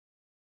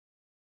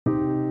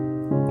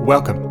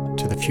Welcome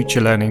to the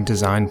Future Learning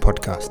Design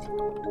podcast.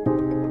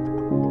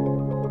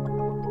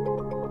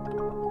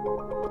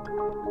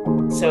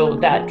 So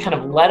that kind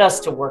of led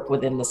us to work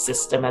within the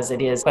system as it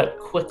is, but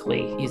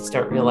quickly you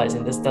start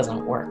realizing this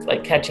doesn't work.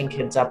 Like catching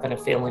kids up in a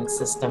failing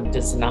system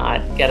does not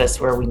get us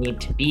where we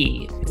need to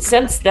be.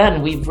 Since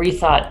then, we've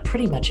rethought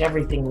pretty much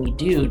everything we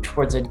do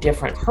towards a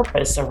different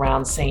purpose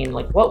around saying,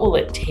 like, what will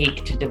it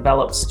take to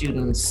develop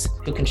students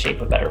who can shape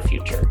a better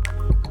future?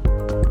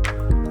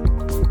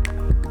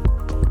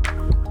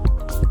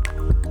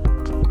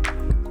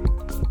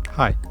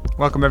 Hi,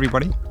 welcome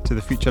everybody to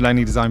the Future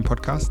Learning Design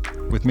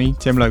podcast with me,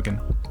 Tim Logan.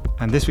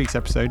 And this week's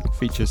episode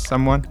features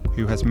someone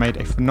who has made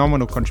a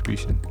phenomenal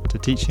contribution to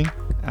teaching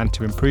and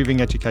to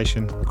improving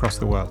education across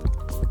the world.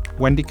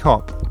 Wendy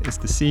Kopp is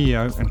the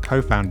CEO and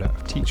co-founder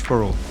of Teach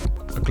for All,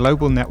 a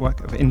global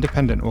network of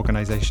independent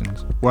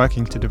organizations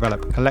working to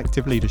develop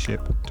collective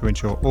leadership to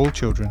ensure all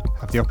children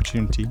have the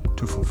opportunity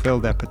to fulfill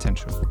their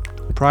potential.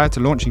 Prior to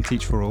launching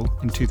Teach for All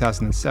in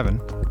 2007,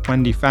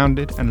 Wendy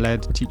founded and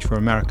led Teach for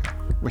America,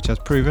 which has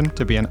proven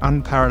to be an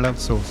unparalleled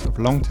source of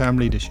long-term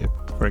leadership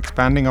for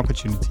expanding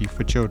opportunity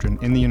for children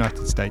in the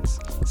United States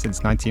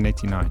since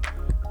 1989.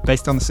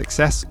 Based on the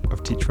success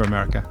of Teach for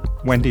America,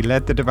 Wendy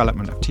led the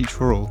development of Teach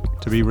for All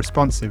to be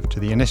responsive to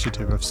the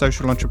initiative of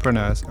social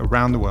entrepreneurs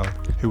around the world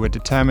who were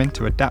determined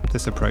to adapt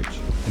this approach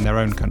in their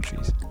own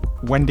countries.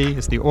 Wendy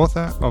is the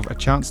author of A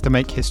Chance to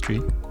Make History,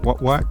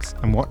 What Works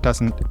and What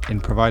Doesn't in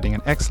Providing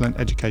an Excellent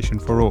Education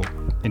for All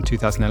in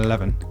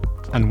 2011,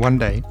 and One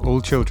Day, All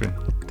Children,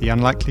 The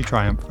Unlikely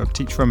Triumph of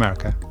Teach for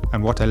America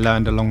and What I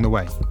Learned Along the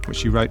Way, which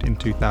she wrote in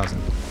 2000.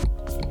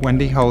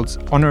 Wendy holds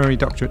honorary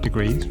doctorate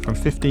degrees from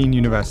 15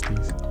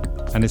 universities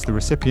and is the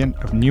recipient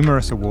of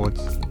numerous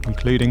awards,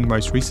 including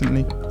most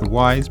recently the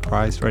Wise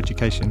Prize for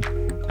Education,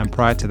 and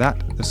prior to that,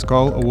 the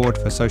Skoll Award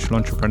for Social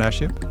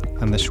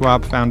Entrepreneurship and the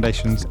Schwab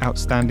Foundation's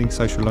Outstanding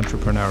Social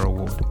Entrepreneur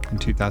Award in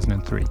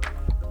 2003.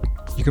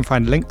 You can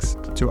find links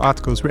to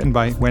articles written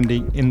by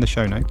Wendy in the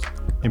show notes,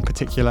 in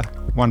particular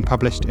one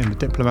published in the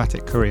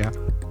Diplomatic Courier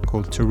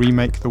called To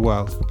Remake the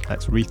World,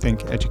 Let's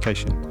Rethink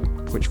Education,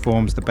 which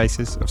forms the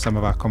basis of some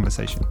of our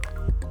conversation.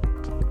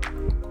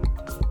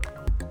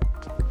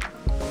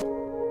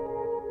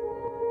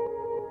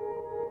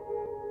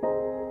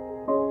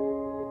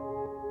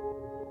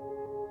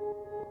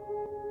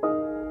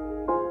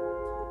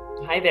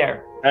 Hi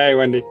there. Hey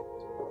Wendy,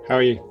 how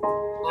are you?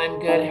 I'm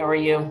good. How are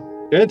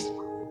you? Good.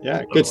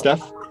 Yeah, good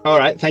stuff. All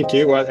right, thank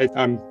you. Well,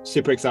 I'm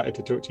super excited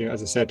to talk to you,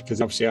 as I said,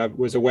 because obviously I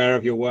was aware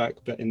of your work,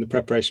 but in the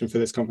preparation for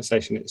this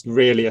conversation, it's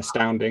really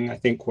astounding, I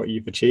think, what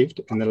you've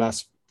achieved in the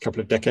last couple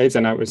of decades.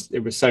 And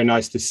it was so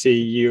nice to see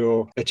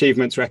your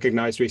achievements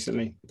recognized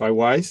recently by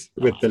Wise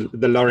with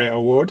the Laureate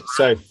Award.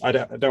 So I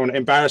don't want to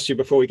embarrass you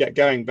before we get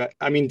going, but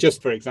I mean,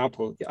 just for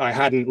example, I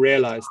hadn't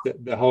realized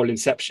that the whole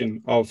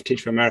inception of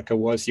Teach for America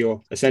was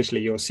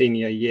essentially your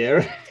senior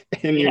year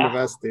in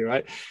university,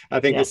 right? I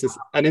think this is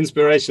an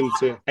inspiration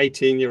to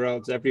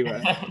 18-year-olds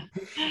everywhere.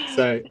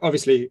 So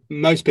obviously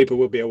most people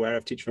will be aware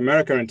of Teach for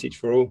America and Teach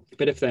for All,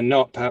 but if they're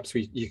not, perhaps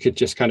you could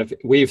just kind of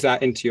weave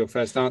that into your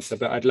first answer.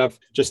 But I'd love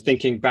just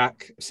thinking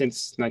back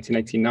since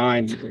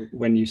 1989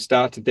 when you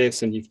started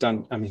this, and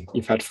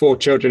you've had 4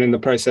 children in the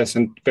process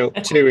and built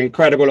 2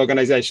 incredible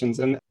organizations,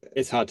 and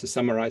it's hard to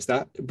summarize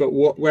that. But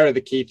where are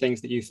the key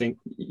things that you think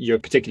you're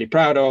particularly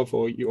proud of,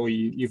 or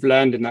you've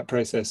learned in that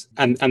process,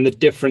 and the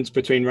difference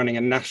between running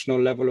a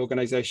national level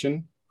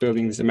organization,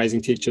 building these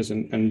amazing teachers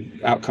and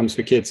outcomes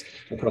for kids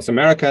across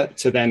America,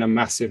 to then a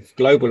massive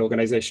global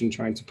organization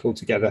trying to pull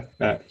together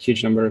a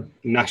huge number of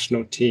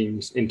national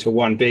teams into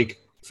one big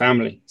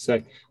family.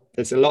 So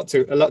there's a lot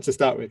to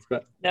start with.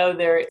 But no,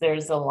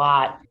 there's a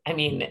lot. I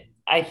mean,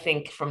 I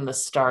think from the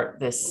start,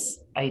 this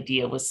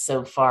idea was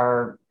so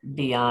far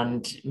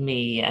beyond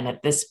me. And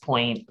at this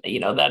point,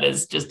 that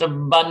is just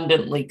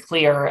abundantly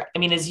clear. I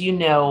mean, as you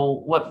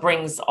know, what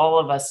brings all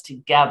of us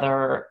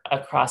together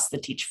across the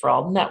Teach for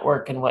All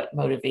network, and what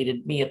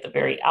motivated me at the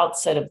very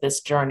outset of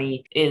this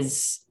journey,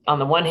 is on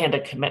the one hand, a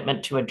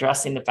commitment to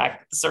addressing the fact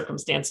that the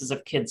circumstances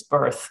of kids'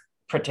 birth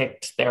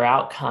predict their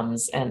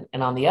outcomes. And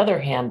on the other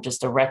hand,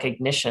 just a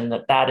recognition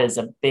that is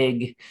a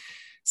big,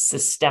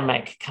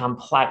 systemic,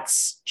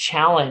 complex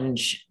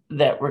challenge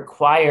that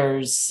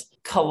requires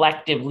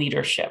collective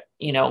leadership,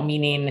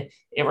 meaning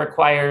it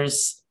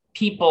requires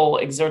people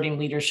exerting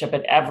leadership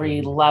at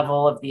every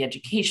level of the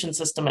education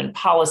system and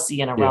policy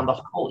and around the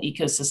whole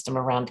ecosystem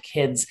around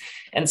kids.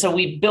 And so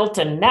we built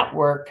a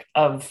network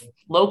of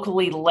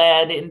locally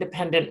led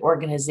independent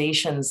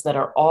organizations that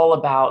are all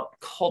about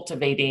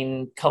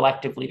cultivating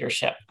collective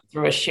leadership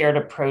through a shared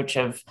approach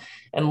of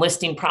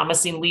enlisting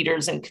promising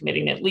leaders and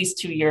committing at least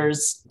 2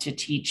 years to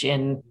teach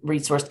in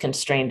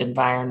resource-constrained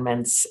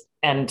environments,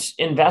 and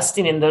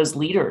investing in those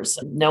leaders,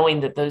 knowing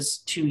that those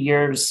 2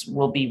 years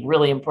will be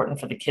really important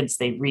for the kids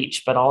they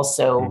reach, but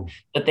also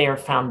that they are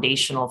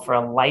foundational for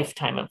a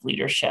lifetime of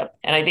leadership.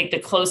 And I think the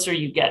closer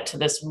you get to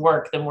this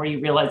work, the more you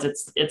realize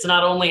it's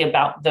not only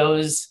about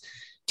those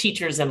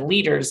teachers and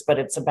leaders, but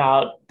it's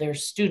about their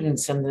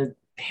students and the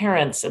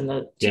parents and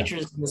the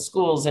teachers in the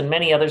schools and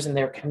many others in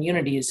their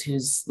communities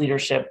whose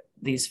leadership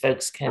these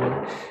folks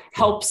can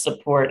help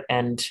support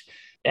and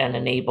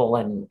enable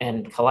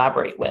and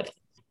collaborate with.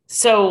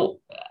 So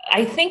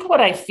I think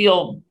what I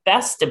feel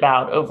best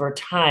about over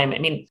time, I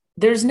mean,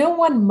 there's no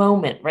one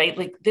moment, right?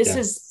 Like this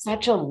is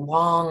such a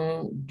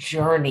long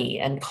journey,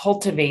 and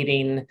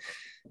cultivating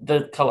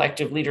the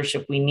collective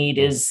leadership we need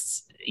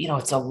is,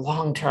 it's a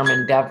long-term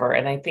endeavor.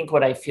 And I think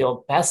what I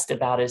feel best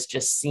about is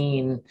just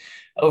seeing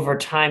over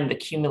time the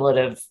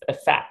cumulative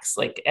effects.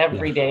 Like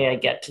every day I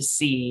get to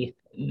see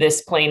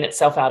this playing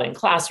itself out in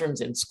classrooms,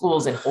 in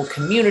schools, in whole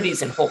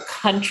communities, in whole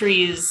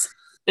countries.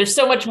 There's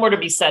so much more to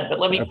be said, but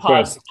let me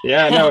pause.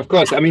 Yeah, no, of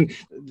course. I mean,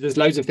 there's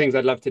loads of things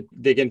I'd love to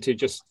dig into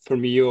just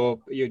from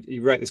you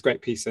wrote this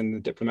great piece in the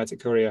Diplomatic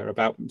Courier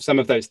about some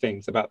of those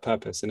things, about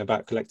purpose and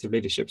about collective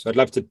leadership. So I'd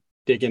love to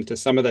dig into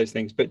some of those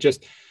things, but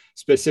just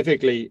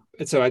specifically,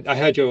 so I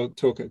heard your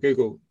talk at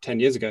Google 10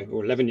 years ago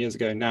or 11 years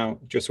ago now,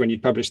 just when you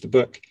published the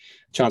book,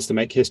 Chance to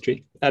Make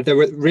History. There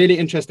were really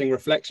interesting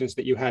reflections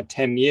that you had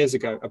 10 years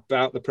ago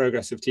about the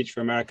progress of Teach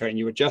for America, and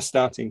you were just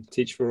starting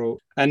Teach for All.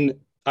 And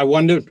I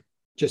wondered,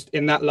 just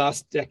in that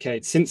last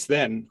decade, since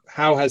then,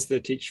 how has the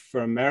Teach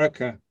for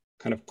America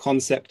kind of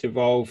concept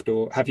evolved?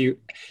 Or have you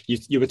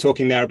were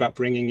talking there about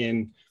bringing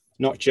in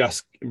not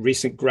just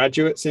recent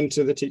graduates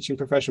into the teaching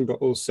profession, but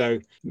also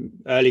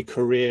early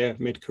career,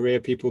 mid-career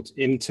people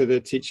into the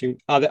teaching.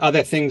 Are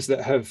there things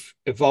that have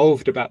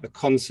evolved about the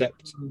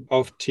concept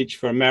of Teach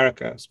for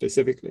America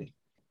specifically?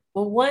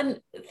 Well,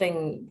 one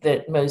thing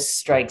that most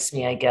strikes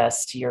me, I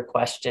guess, to your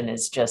question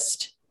is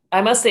just, I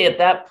must say at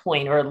that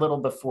point, or a little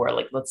before,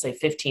 like let's say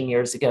 15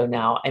 years ago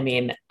now, I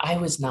mean, I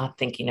was not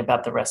thinking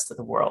about the rest of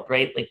the world,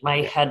 right? Like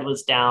my head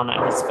was down.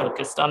 I was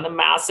focused on the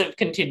massive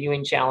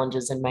continuing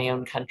challenges in my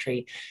own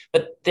country,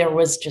 but there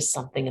was just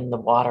something in the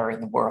water in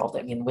the world.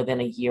 I mean,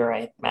 within a year, I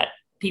had met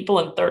people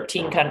in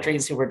 13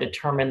 countries who were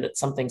determined that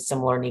something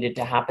similar needed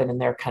to happen in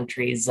their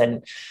countries.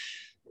 And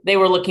they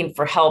were looking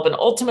for help. And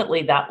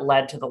ultimately that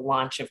led to the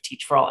launch of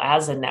Teach for All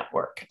as a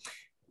network.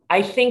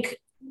 I think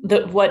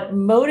that what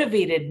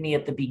motivated me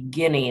at the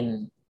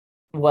beginning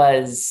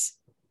was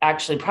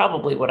actually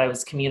probably what I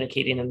was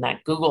communicating in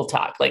that Google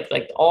talk, like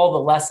all the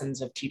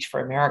lessons of Teach for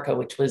America,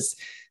 which was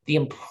the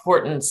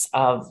importance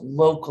of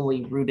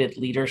locally rooted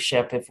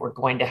leadership if we're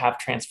going to have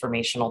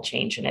transformational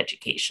change in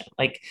education.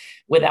 Like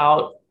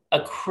without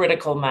a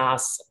critical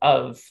mass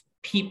of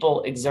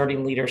people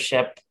exerting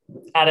leadership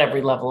at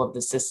every level of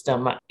the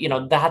system,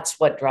 that's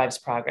what drives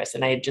progress.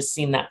 And I had just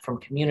seen that from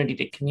community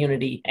to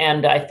community.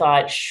 And I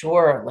thought,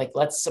 sure, like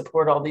let's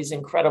support all these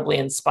incredibly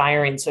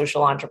inspiring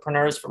social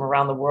entrepreneurs from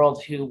around the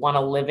world who want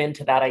to live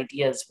into that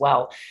idea as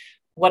well.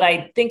 What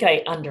I think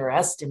I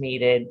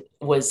underestimated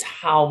was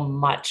how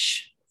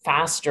much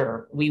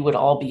faster we would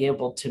all be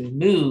able to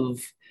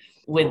move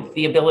with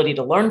the ability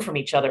to learn from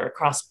each other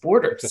across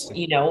borders,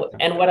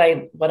 and what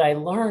I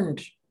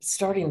learned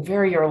starting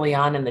very early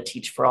on in the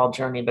Teach for All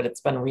journey, but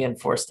it's been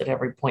reinforced at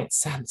every point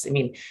since,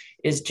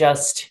 is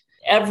just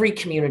every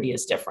community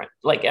is different,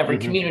 like every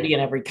community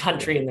in every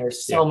country. And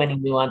there's so many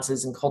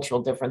nuances and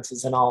cultural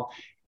differences and all.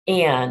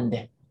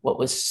 And what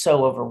was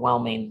so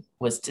overwhelming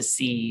was to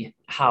see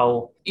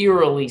how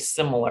eerily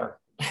similar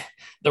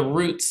the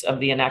roots of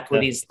the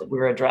inequities that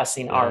we're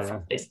addressing are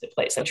from place to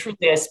place. And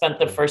truly, I spent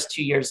the first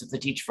 2 years of the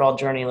Teach for All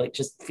journey, like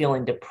just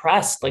feeling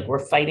depressed, like we're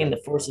fighting the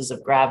forces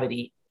of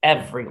gravity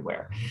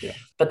everywhere.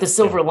 But the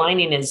silver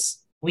lining is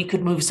we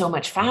could move so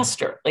much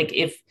faster. Like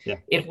if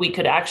we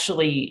could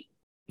actually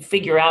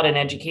figure out in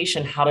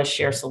education how to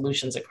share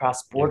solutions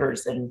across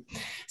borders. And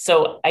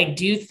so I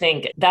do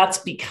think that's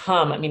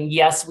become,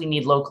 yes, we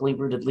need locally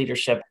rooted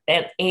leadership,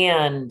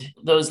 and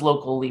those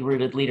locally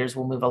rooted leaders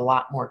will move a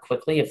lot more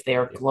quickly if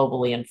they're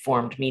globally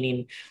informed,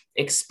 meaning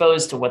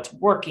exposed to what's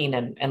working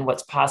and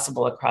what's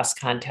possible across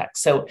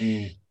context. So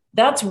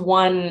that's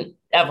one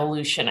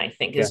evolution, I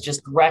think, is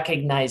just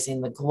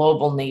recognizing the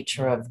global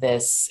nature of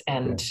this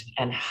and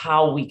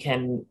how we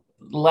can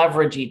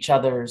leverage each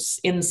other's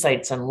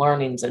insights and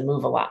learnings and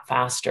move a lot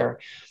faster.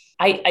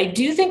 I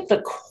do think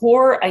the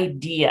core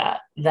idea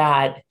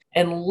that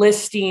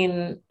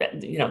enlisting,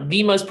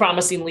 the most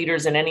promising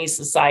leaders in any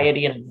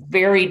society, and a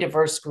very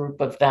diverse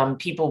group of them,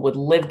 people with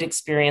lived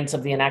experience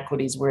of the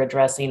inequities we're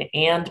addressing,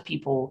 and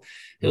people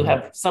who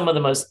have some of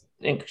the most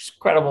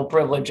incredible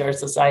privilege our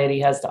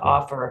society has to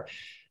offer,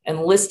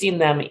 enlisting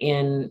them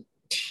in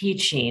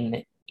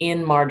teaching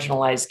in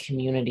marginalized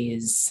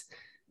communities.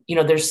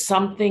 There's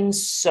something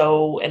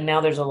and now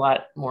there's a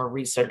lot more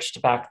research to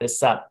back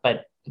this up,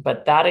 but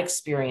that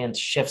experience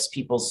shifts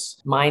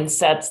people's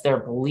mindsets, their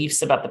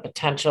beliefs about the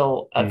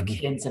potential of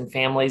kids and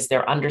families,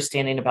 their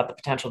understanding about the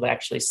potential to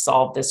actually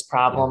solve this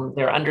problem,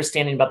 their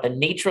understanding about the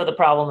nature of the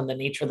problem and the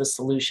nature of the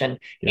solution,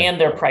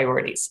 and their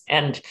priorities.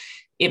 And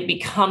it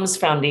becomes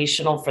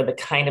foundational for the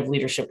kind of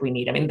leadership we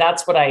need.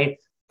 That's what I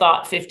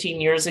thought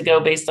 15 years ago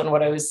based on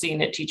what I was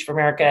seeing at Teach for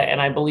America.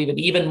 And I believe it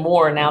even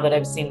more now that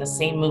I've seen the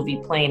same movie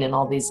playing in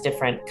all these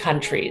different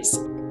countries.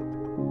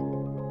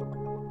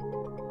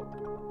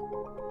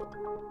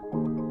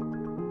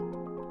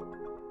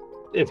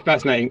 it's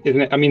fascinating,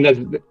 isn't it? I mean,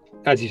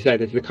 as you say,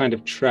 there's the kind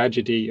of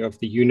tragedy of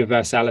the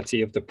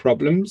universality of the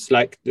problems,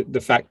 like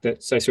the fact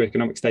that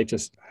socioeconomic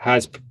status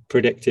has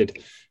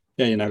predicted,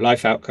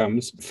 life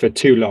outcomes for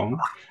too long.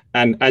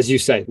 And as you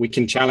say, we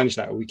can challenge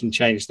that, or we can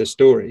change the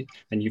story.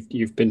 And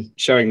you've been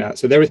showing that.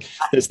 So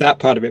there's that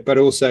part of it. But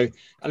also,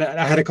 I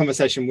had a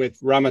conversation with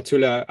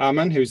Rahmatullah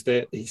Aman,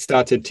 he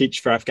started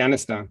Teach for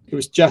Afghanistan. It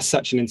was just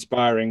such an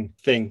inspiring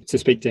thing to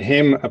speak to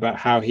him about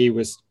how he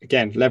was,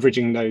 again,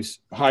 leveraging those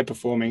high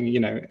performing,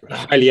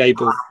 highly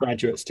able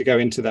graduates to go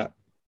into that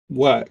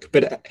work.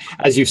 But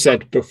as you've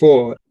said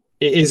before,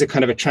 it is a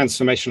kind of a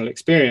transformational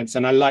experience.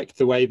 And I liked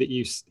the way that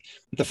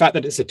the fact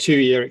that it's a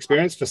 2-year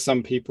experience for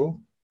some people.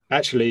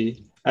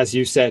 Actually, as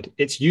you said,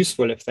 it's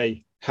useful if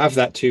they have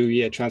that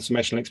 2-year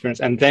transformational experience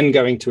and then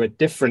going to a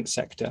different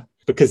sector,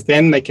 because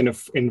then they can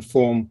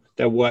inform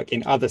their work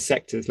in other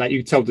sectors. Like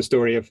you told the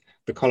story of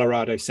the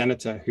Colorado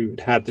senator who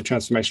had the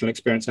transformational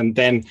experience and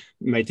then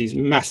made these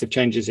massive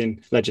changes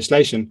in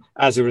legislation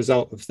as a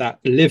result of that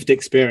lived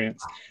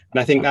experience.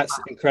 And I think that's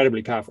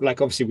incredibly powerful.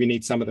 Like, obviously, we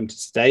need some of them to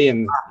stay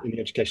in the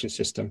education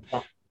system.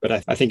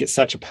 But I think it's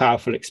such a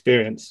powerful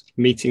experience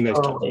meeting those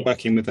kids,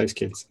 working with those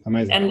kids.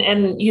 Amazing.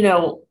 And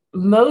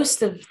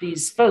most of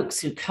these folks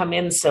who come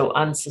in so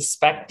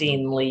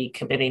unsuspectingly,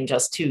 committing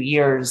just 2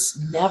 years,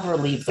 never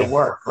leave the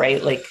work,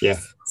 right? Like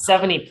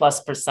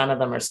 70+% of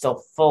them are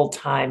still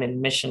full-time in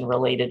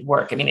mission-related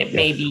work. I mean, it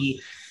may be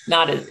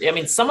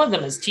some of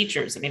them as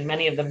teachers. I mean,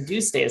 many of them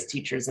do stay as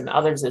teachers, and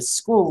others as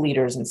school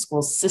leaders and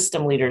school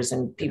system leaders,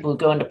 and people who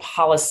go into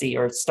policy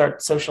or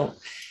start social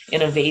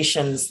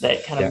innovations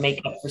that kind of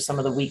make up for some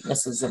of the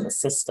weaknesses in the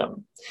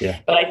system.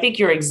 But I think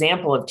your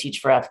example of Teach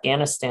for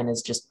Afghanistan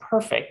is just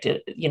perfect,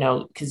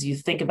 because you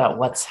think about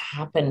what's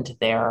happened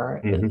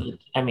there.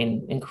 I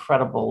mean,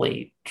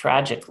 incredibly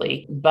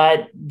tragically,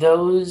 but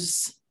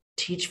those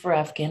Teach for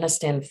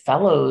Afghanistan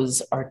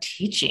fellows are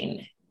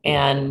teaching.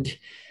 And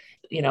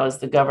as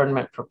the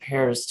government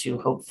prepares to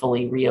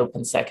hopefully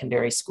reopen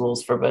secondary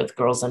schools for both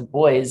girls and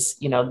boys,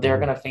 they're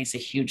going to face a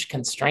huge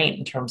constraint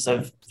in terms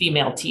of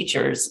female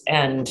teachers.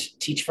 And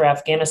Teach for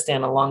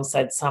Afghanistan,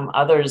 alongside some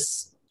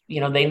others,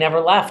 they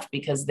never left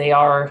because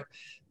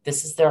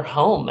this is their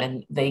home,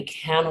 and they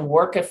can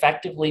work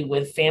effectively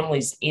with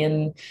families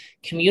in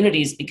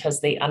communities because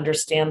they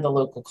understand the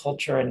local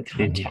culture and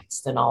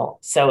context and all.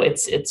 So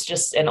it's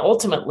just, and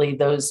ultimately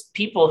those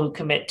people who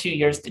commit 2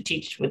 years to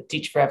teach with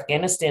Teach for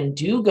Afghanistan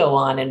do go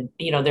on and,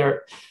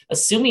 they're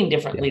assuming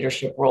different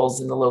leadership roles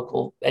in the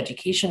local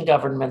education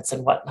governments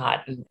and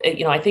whatnot. And,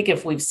 I think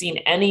if we've seen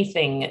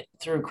anything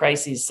through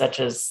crises such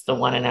as the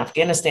one in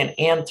Afghanistan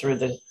and through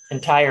the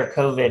entire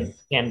COVID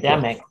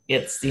pandemic,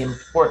 it's the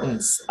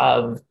importance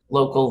of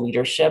local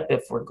leadership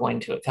if we're going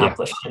to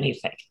accomplish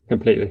anything.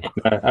 Completely.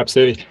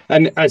 Absolutely.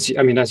 And as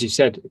you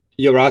said,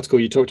 your article,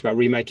 you talked about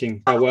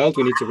remaking our world.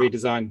 We need to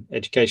redesign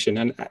education.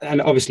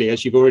 And obviously,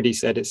 as you've already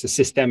said, it's a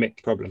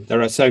systemic problem.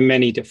 There are so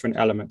many different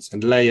elements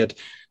and layered,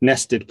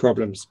 nested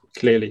problems,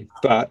 clearly.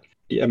 But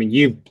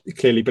you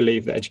clearly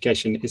believe that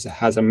education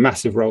has a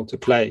massive role to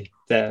play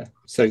there.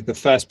 So the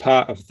first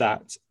part of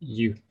that,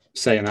 you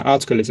say in that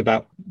article, is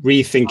about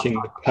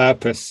rethinking the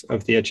purpose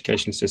of the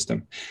education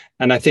system.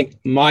 And I think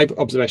my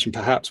observation,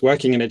 perhaps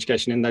working in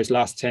education in those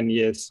last 10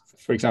 years,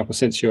 for example,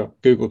 since your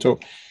Google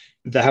talk,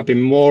 there have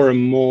been more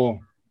and more,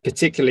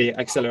 particularly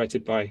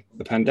accelerated by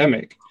the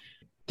pandemic,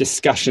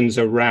 discussions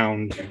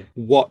around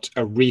what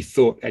a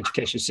rethought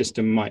education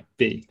system might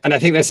be. And I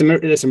think there's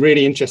some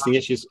really interesting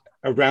issues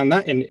around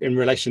that in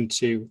relation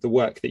to the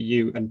work that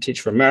you and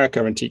Teach for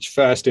America and Teach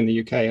First in the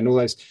UK and all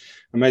those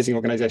amazing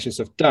organizations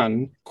have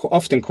done,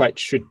 often quite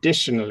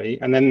traditionally.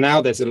 And then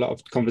now there's a lot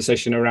of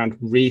conversation around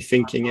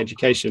rethinking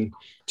education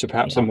to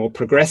perhaps a more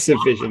progressive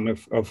vision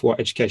of what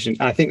education.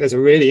 And I think there's a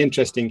really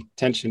interesting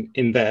tension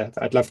in there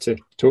that I'd love to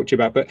talk to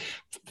you about. But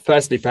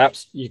firstly,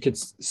 perhaps you could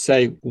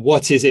say,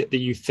 what is it that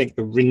you think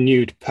the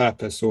renewed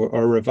purpose or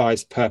a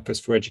revised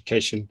purpose for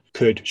education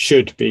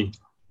should be?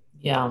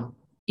 Yeah.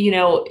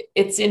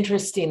 It's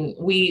interesting.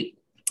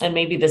 And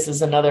maybe this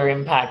is another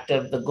impact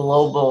of the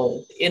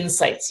global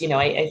insights.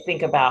 I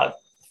think about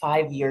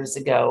 5 years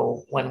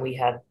ago when we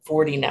had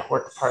 40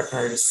 network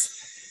partners,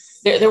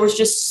 there was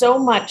just so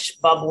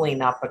much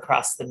bubbling up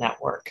across the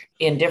network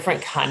in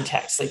different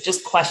contexts, like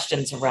just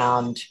questions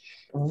around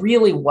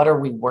really what are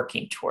we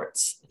working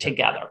towards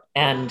together.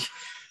 And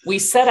we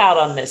set out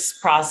on this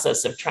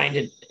process of trying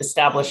to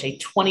establish a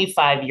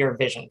 25-year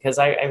vision, because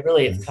I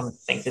really have come to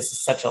think this is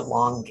such a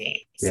long game.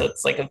 So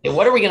it's like, okay,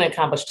 what are we going to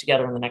accomplish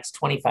together in the next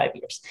 25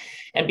 years?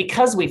 And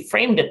because we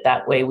framed it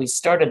that way, we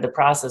started the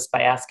process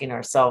by asking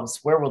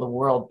ourselves, where will the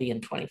world be in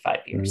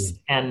 25 years?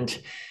 And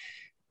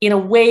in a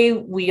way,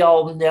 we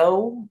all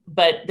know,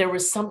 but there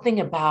was something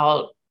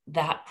about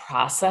that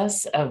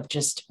process of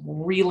just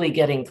really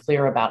getting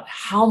clear about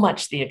how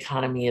much the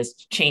economy is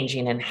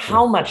changing and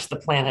how much the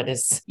planet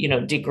is,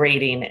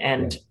 degrading,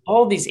 and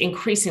all these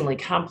increasingly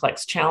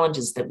complex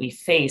challenges that we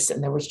face.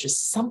 And there was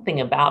just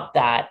something about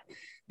that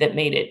that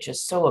made it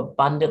just so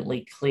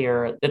abundantly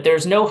clear that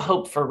there's no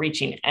hope for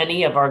reaching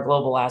any of our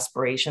global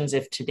aspirations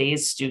if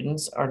today's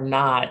students are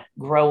not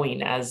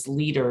growing as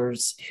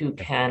leaders who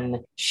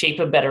can shape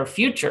a better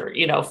future,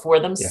 for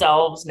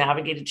themselves,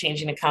 navigate a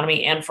changing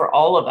economy, and for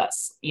all of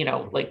us,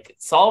 like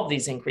solve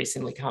these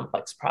increasingly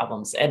complex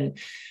problems. And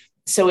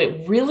so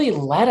it really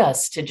led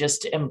us to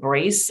just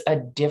embrace a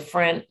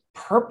different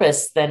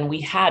purpose than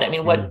we had. I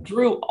mean, what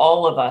drew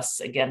all of us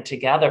again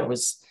together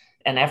was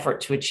an effort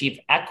to achieve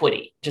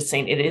equity, just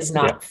saying it is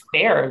not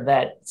fair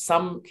that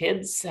some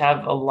kids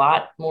have a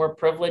lot more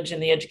privilege in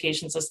the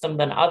education system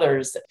than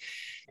others.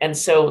 And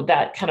so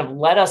that kind of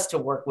led us to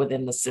work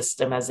within the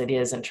system as it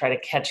is and try to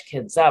catch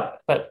kids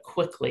up, but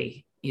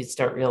quickly you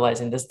start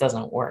realizing this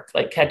doesn't work.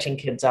 Like catching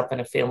kids up in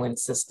a failing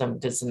system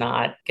does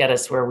not get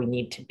us where we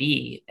need to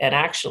be. And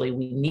actually,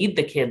 we need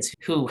the kids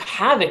who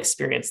have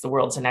experienced the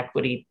world's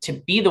inequity to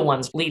be the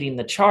ones leading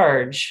the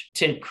charge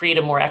to create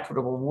a more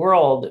equitable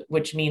world,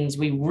 which means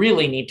we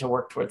really need to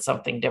work towards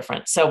something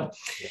different. So,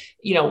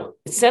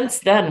 since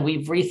then,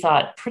 we've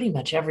rethought pretty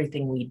much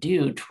everything we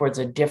do towards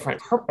a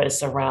different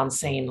purpose around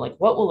saying, like,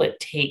 what will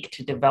it take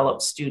to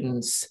develop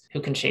students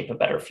who can shape a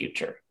better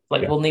future?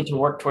 We'll need to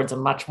work towards a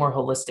much more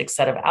holistic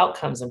set of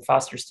outcomes and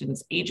foster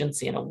students'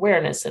 agency and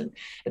awareness and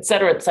et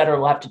cetera, et cetera.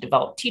 We'll have to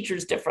develop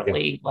teachers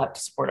differently. We'll have to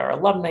support our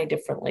alumni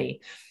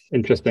differently.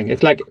 Interesting.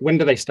 It's like, when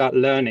do they start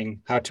learning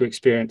how to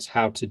experience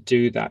how to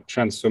do that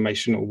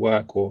transformational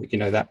work, or,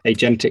 that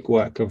agentic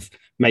work of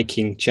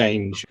making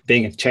change,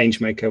 being a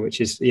change maker,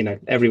 which is,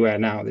 everywhere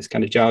now, this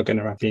kind of jargon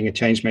around being a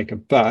change maker.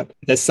 But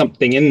there's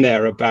something in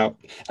there about,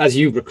 as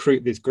you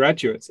recruit these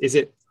graduates, is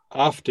it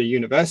after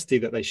university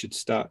that they should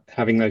start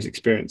having those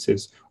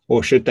experiences,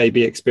 or should they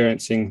be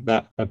experiencing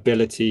that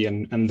ability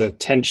and the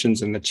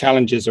tensions and the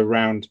challenges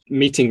around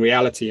meeting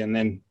reality and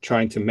then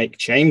trying to make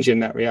change in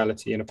that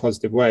reality in a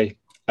positive way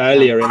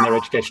earlier in their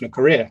educational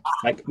career?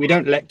 Like, we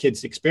don't let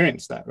kids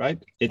experience that, right?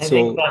 I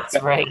think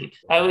that's right.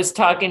 I was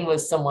talking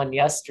with someone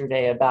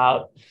yesterday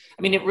about,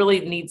 it really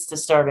needs to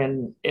start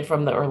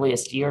from the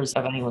earliest years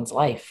of anyone's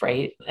life,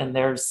 right? And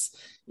there's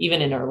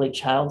even in early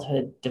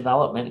childhood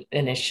development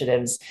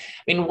initiatives.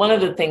 One of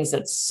the things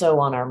that's so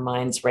on our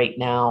minds right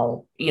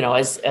now,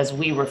 as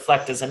we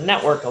reflect as a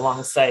network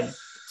alongside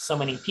so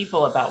many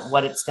people about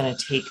what it's going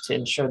to take to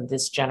ensure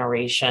this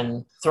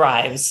generation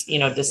thrives,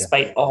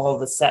 despite all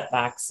the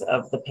setbacks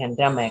of the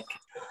pandemic.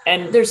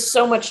 And there's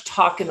so much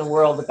talk in the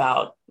world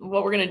about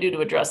what we're going to do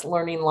to address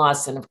learning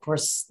loss and, of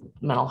course,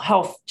 mental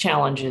health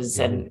challenges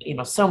and,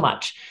 so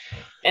much.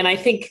 And I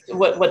think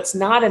what's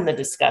not in the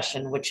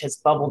discussion, which has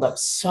bubbled up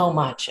so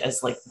much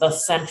as like the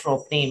central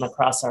theme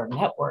across our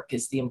network,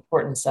 is the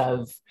importance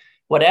of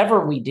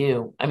whatever we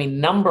do.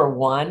 Number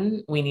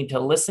one, we need to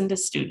listen to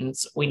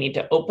students. We need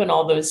to open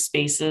all those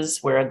spaces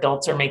where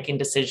adults are making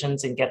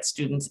decisions and get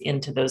students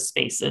into those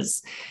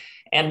spaces.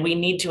 And we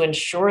need to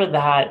ensure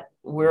that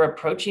we're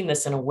approaching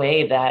this in a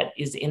way that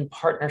is in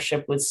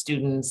partnership with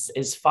students,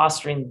 is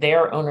fostering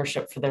their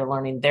ownership for their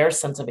learning, their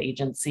sense of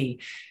agency.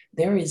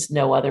 There is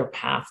no other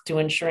path to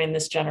ensuring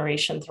this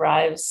generation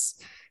thrives.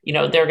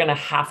 They're going to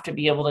have to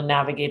be able to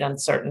navigate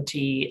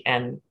uncertainty.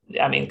 And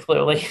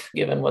clearly,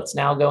 given what's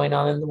now going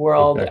on in the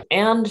world,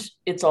 and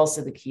it's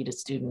also the key to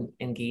student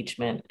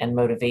engagement and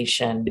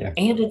motivation.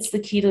 And it's the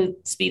key to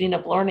speeding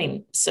up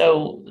learning.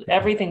 So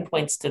everything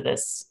points to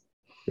this.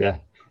 Yeah.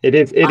 It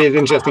is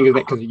interesting, isn't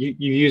it? Because you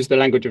use the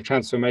language of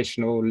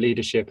transformational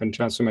leadership and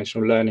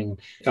transformational learning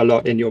a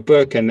lot in your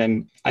book. And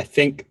then I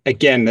think,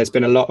 again, there's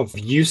been a lot of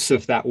use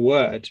of that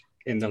word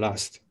in the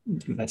last,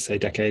 let's say,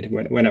 decade,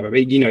 whenever,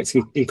 it's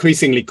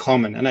increasingly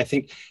common. And I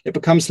think it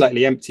becomes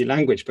slightly empty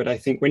language. But I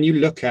think when you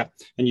look at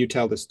and you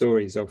tell the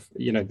stories of,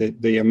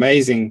 the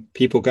amazing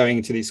people going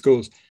into these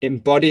schools,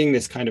 embodying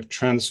this kind of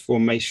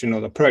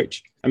transformational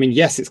approach,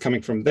 yes, it's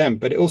coming from them,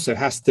 but it also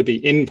has to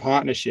be in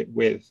partnership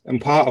with, and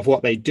part of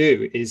what they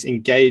do is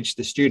engage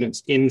the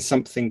students in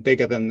something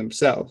bigger than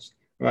themselves,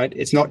 right?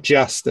 It's not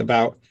just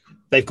about,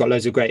 they've got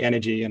loads of great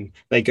energy and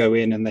they go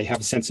in and they have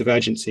a sense of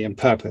urgency and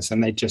purpose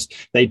and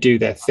they do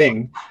their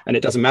thing. And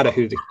it doesn't matter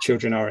who the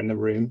children are in the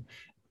room.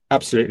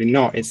 Absolutely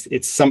not.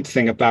 It's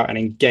something about an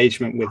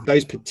engagement with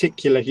those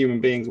particular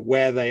human beings,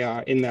 where they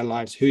are in their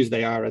lives, whose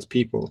they are as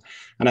people.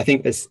 And I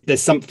think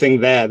there's something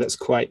there that's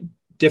quite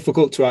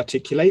difficult to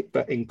articulate,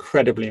 but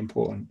incredibly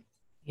important.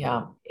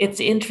 Yeah, it's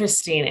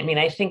interesting.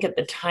 I think at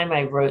the time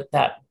I wrote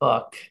that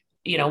book,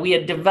 we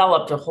had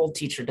developed a whole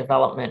teacher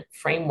development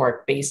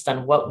framework based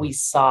on what we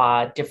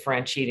saw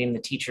differentiating the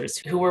teachers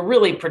who were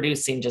really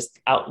producing just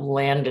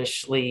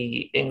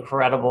outlandishly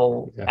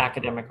incredible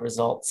academic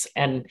results.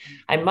 And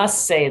I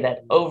must say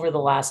that over the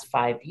last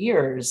 5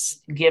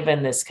 years,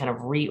 given this kind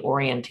of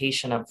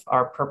reorientation of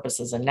our purpose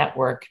as a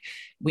network,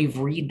 we've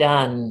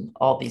redone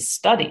all these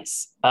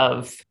studies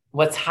of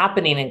what's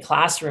happening in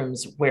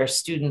classrooms where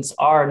students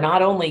are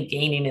not only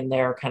gaining in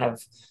their kind of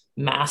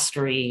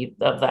mastery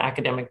of the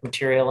academic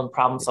material and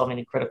problem solving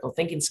and critical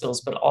thinking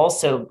skills, but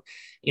also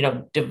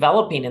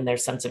developing in their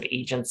sense of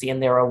agency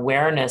and their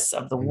awareness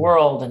of the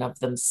world and of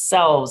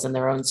themselves and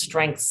their own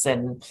strengths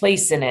and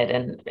place in it,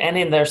 and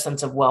in their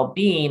sense of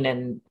well-being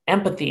and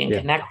empathy and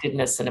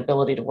connectedness and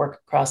ability to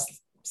work across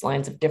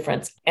lines of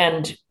difference.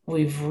 And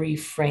we've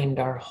reframed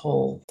our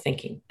whole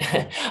thinking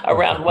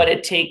around what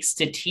it takes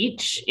to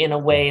teach in a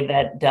way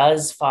that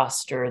does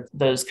foster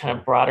those kind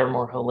of broader,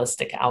 more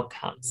holistic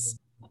outcomes.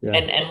 Yeah.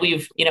 And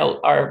we've,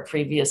 our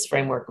previous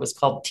framework was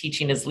called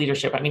Teaching as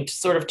Leadership. I mean,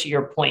 sort of to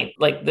your point,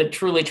 like the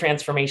truly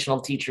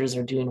transformational teachers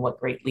are doing what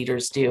great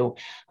leaders do.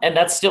 And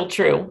that's still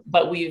true,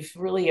 but we've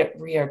really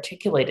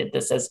re-articulated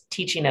this as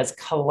teaching as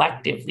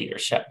collective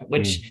leadership,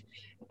 which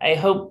I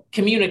hope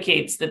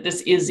communicates that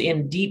this is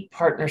in deep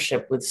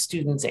partnership with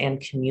students and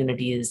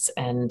communities,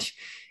 and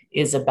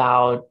is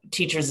about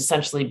teachers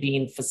essentially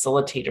being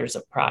facilitators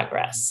of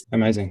progress.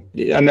 Amazing.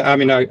 And I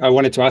mean, I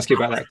wanted to ask you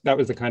about that. That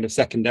was the kind of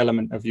second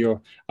element of your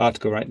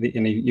article, right?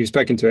 You've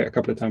spoken to it a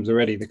couple of times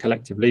already, the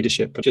collective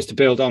leadership. But just to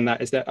build on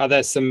that, are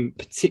there some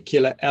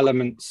particular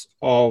elements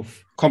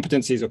of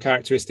competencies or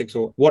characteristics,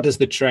 or what does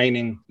the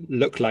training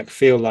look like,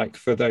 feel like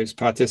for those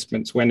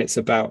participants when it's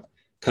about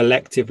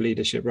collective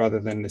leadership rather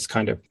than this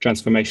kind of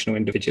transformational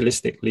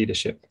individualistic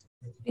leadership?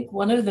 I think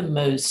one of the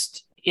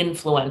most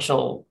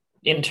influential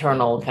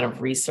internal kind of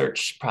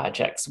research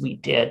projects we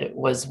did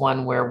was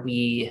one where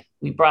we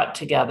brought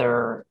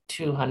together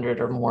 200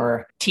 or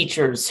more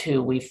teachers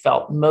who we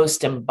felt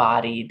most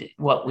embodied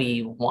what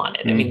we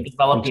wanted. I mean,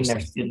 developing their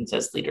students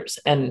as leaders.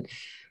 And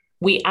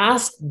we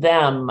asked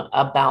them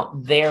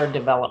about their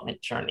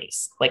development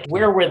journeys. Like,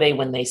 where were they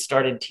when they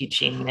started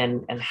teaching,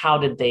 and how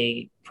did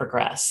they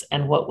progress?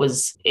 And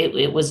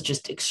it was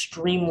just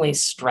extremely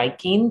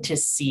striking to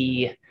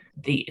see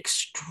the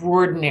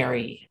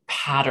extraordinary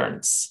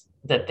patterns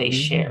that they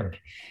shared.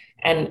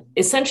 And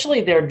essentially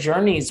their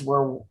journeys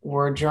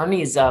were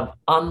journeys of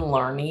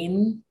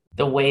unlearning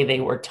the way they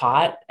were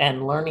taught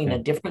and learning a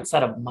different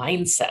set of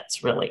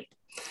mindsets, really.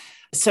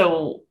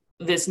 So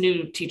this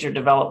new teacher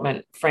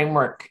development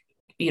framework,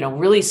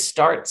 really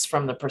starts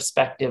from the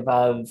perspective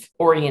of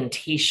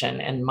orientation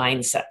and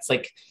mindsets,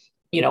 like,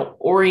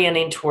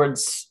 orienting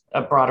towards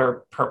a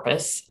broader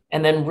purpose.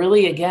 And then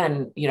really,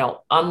 again,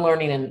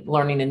 unlearning and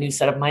learning a new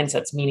set of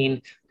mindsets,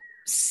 meaning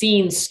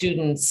seeing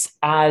students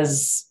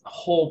as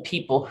whole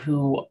people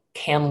who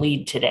can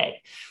lead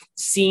today,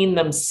 seeing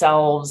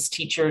themselves,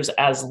 teachers,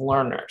 as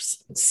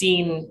learners,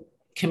 seeing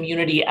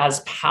community as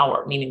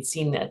power, meaning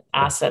seeing the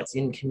assets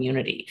in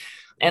community,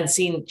 and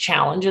seeing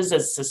challenges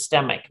as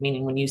systemic,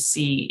 meaning when you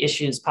see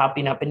issues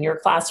popping up in your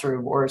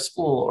classroom or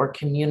school or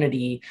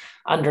community,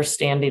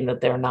 understanding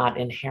that they're not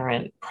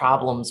inherent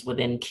problems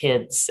within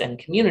kids and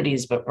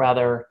communities, but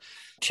rather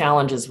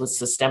challenges with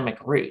systemic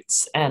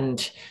roots.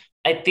 And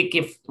I think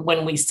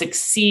when we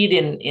succeed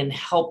in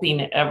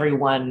helping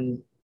everyone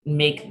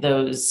make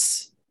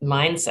those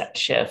mindset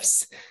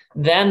shifts,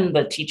 then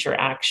the teacher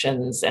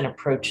actions and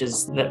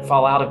approaches that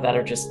fall out of that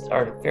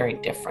are very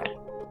different.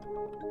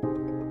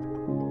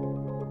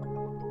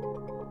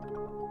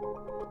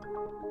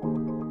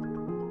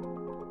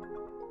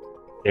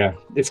 Yeah,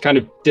 it's kind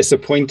of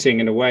disappointing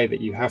in a way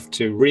that you have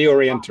to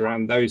reorient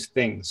around those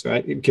things,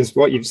 right? Because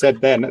what you've said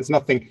then, there's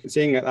nothing,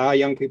 seeing our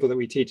young people that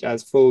we teach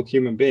as full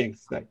human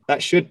beings,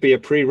 that should be a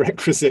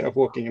prerequisite of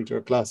walking into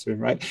a classroom,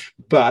 right?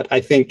 But I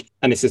think,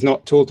 and this is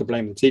not at all to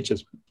blame the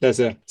teachers, there's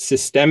a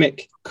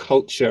systemic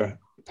culture,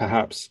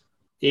 perhaps,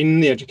 in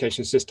the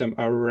education system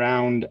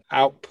around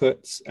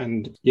outputs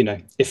and,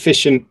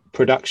 efficient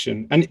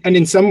production. And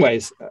in some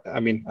ways, I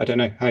mean, I don't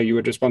know how you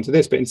would respond to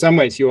this, but in some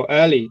ways, your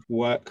early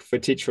work for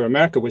Teach for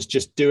America was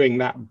just doing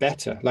that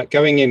better, like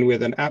going in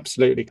with an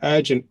absolutely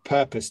urgent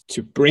purpose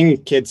to bring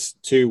kids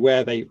to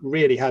where they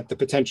really had the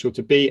potential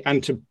to be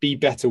and to be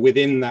better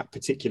within that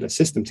particular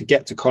system to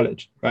get to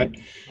college, right?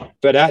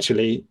 But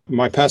actually,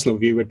 my personal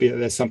view would be that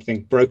there's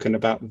something broken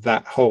about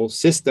that whole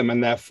system,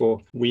 and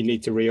therefore we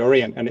need to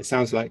reorient. And it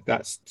sounds like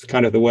that's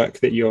kind of the work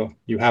that you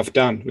have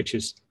done, which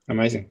is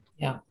amazing.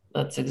 Yeah.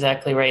 That's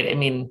exactly right. I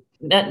mean,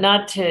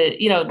 not to,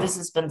 this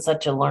has been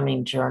such a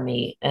learning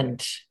journey.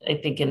 And I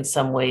think in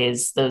some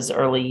ways, those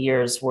early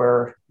years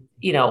were,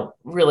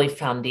 really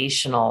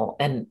foundational.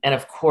 And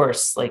of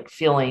course, like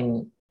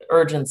feeling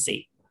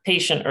urgency,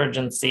 patient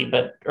urgency,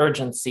 but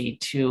urgency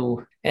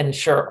to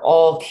ensure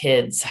all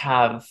kids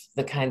have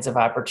the kinds of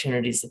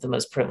opportunities that the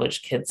most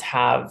privileged kids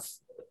have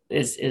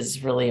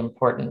is really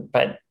important.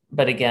 But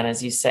again,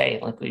 as you say,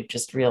 like we've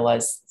just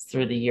realized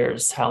through the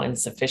years how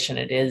insufficient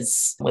it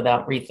is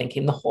without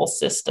rethinking the whole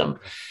system.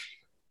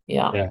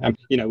 Yeah.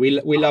 We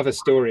love a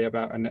story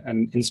about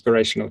an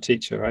inspirational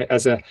teacher, right?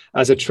 As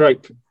a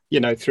trope,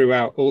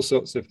 throughout all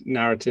sorts of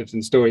narratives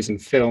and stories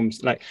and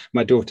films. Like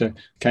my daughter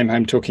came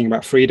home talking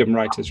about freedom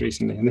writers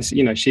recently, and this,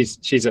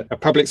 she's at a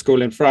public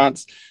school in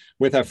France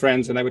with her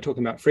friends, and they were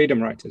talking about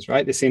freedom writers,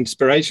 right? This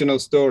inspirational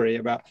story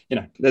about,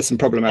 there's some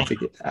problematic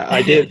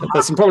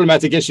there's some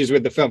problematic issues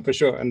with the film for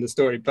sure and the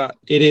story, but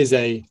it is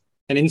an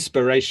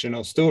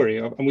inspirational story,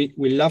 and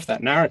we love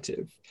that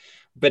narrative.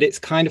 But it's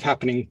kind of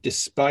happening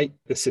despite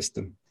the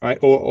system, right?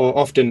 Or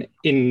often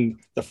in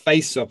the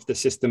face of the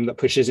system that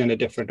pushes in a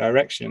different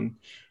direction,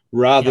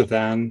 rather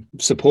than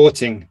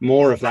supporting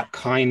more of that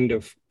kind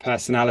of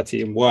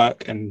personality and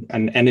work and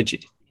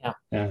energy.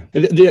 Yeah.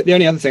 The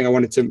only other thing I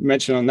wanted to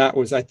mention on that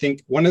was, I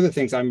think one of the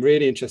things I'm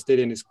really interested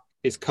in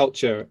is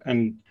culture.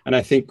 And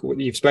I think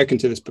you've spoken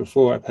to this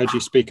before. I've heard you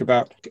speak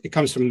about, it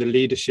comes from the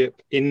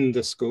leadership in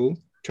the school,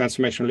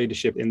 transformational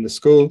leadership in the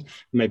school,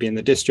 maybe in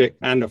the district,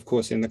 and of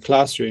course in the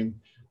classroom.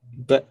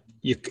 But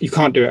you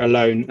can't do it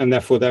alone. And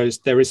therefore there is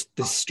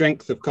this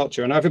strength of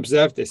culture. And I've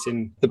observed this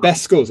in the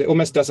best schools. It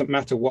almost doesn't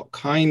matter what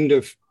kind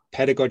of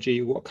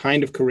pedagogy, what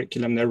kind of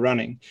curriculum they're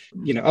running,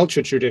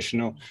 ultra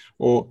traditional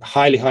or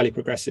highly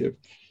progressive.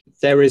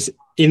 There is,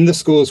 in the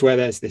schools where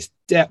there's this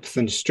depth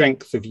and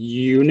strength of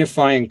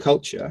unifying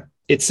culture,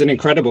 it's an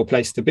incredible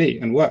place to be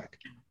and work.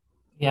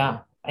 Yeah,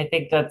 I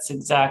think that's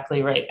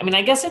exactly right. I mean,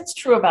 I guess it's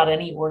true about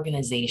any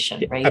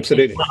organization, right?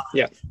 Absolutely.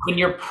 When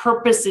your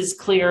purpose is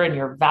clear and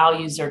your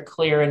values are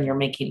clear and you're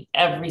making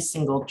every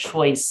single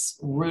choice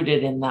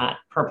rooted in that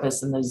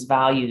purpose and those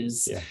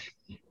values,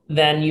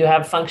 then you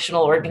have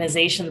functional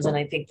organizations. And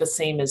I think the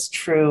same is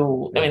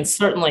true. I mean,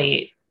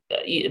 certainly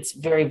it's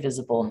very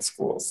visible in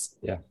schools.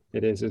 Yeah,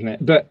 it is, isn't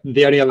it? But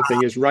the only other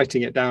thing is,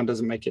 writing it down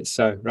doesn't make it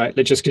so, right?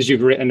 Just because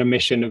you've written a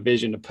mission, a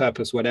vision, a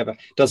purpose, whatever,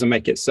 doesn't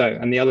make it so.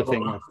 And the other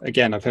thing,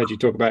 again, I've heard you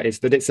talk about, is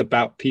that it's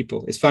about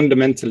people. It's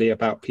fundamentally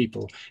about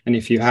people. And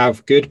if you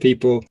have good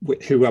people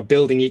who are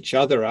building each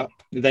other up,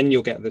 then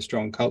you'll get the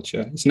strong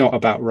culture. It's not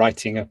about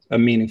writing a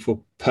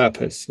meaningful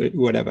purpose,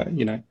 whatever,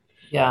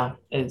 Yeah,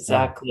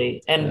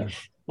 exactly. And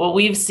what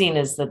we've seen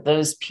is that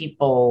those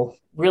people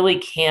really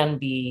can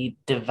be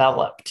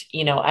developed.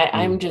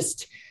 I'm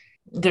just,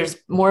 there's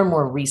more and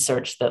more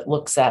research that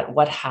looks at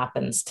what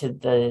happens to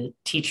the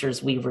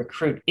teachers we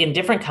recruit in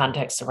different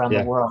contexts around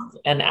the world,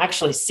 and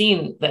actually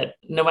seen that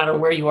no matter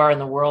where you are in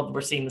the world,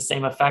 we're seeing the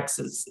same effects.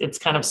 It's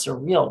kind of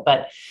surreal,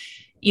 but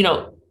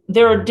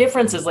there are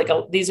differences, like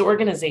these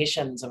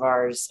organizations of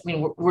ours. I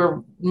mean,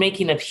 we're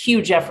making a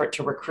huge effort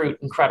to recruit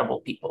incredible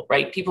people,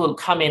 right? People who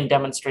come in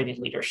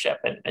demonstrating leadership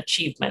and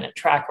achievement and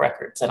track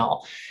records and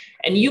all.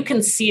 And you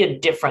can see a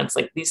difference.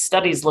 Like, these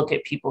studies look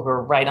at people who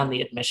are right on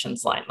the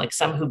admissions line, like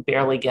some who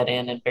barely get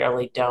in and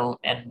barely don't.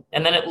 And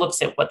then it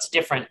looks at what's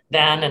different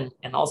then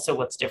and also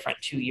what's different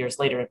 2 years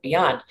later and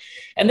beyond.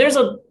 And there's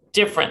a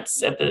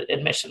difference at the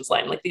admissions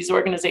line. Like, these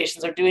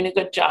organizations are doing a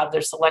good job.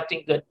 They're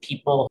selecting good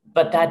people,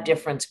 but that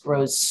difference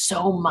grows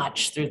so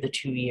much through the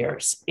 2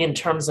 years in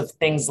terms of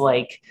things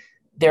like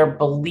their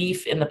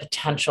belief in the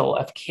potential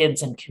of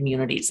kids and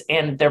communities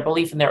and their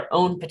belief in their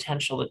own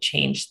potential to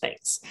change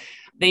things.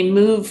 They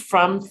move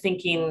from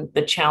thinking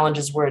the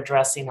challenges we're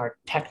addressing are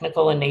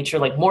technical in nature,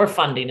 like more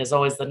funding is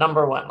always the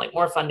number one, like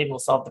more funding will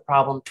solve the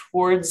problem,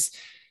 towards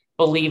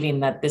believing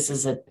that this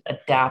is an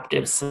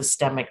adaptive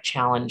systemic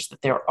challenge,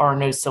 that there are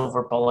no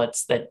silver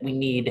bullets, that we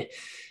need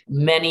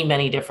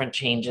many different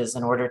changes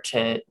in order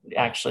to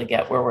actually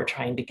get where we're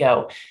trying to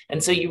go.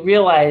 And so you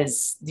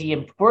realize the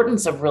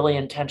importance of really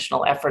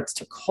intentional efforts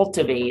to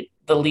cultivate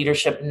the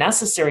leadership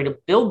necessary to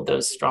build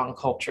those strong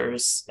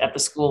cultures at the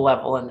school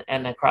level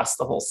and across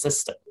the whole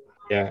system.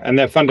 Yeah, and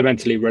they're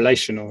fundamentally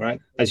relational,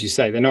 right? As you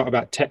say, they're not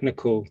about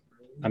technical.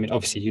 I mean,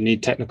 obviously you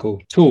need technical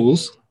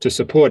tools to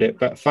support it,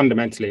 but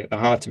fundamentally at the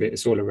heart of it,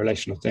 it's all a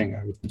relational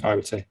thing, I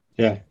would say.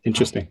 Yeah,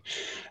 interesting.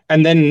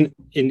 And then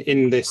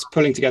in this,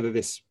 pulling together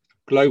this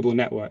global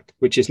network,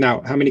 which is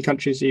now, how many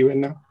countries are you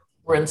in now?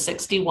 We're in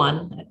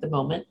 61 at the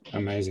moment.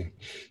 Amazing.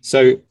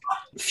 So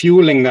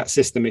fueling that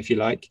system, if you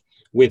like,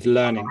 with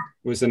learning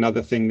was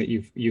another thing that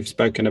you've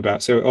spoken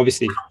about. So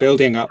obviously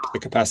building up the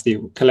capacity,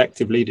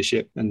 collective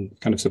leadership, and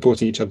kind of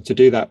supporting each other to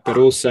do that, but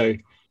also,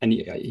 and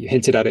you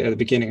hinted at it at the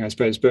beginning, I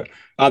suppose, but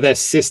are there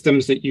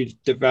systems that you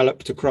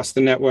developed across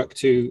the network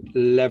to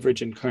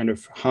leverage and kind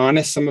of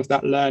harness some of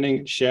that learning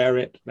and share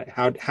it? Like,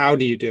 how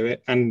do you do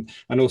it? And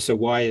also,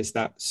 why is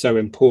that so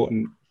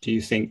important, do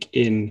you think,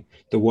 in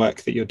the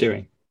work that you're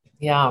doing?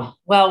 Yeah,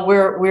 well,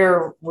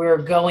 we're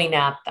going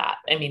at that.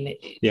 I mean,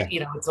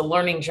 it's a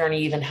learning journey,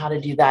 even how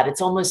to do that.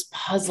 It's almost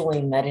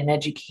puzzling that in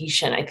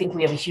education, I think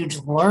we have a huge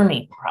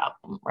learning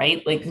problem,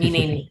 right? Like,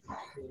 meaning,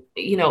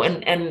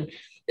 and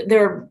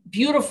there are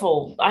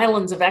beautiful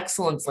islands of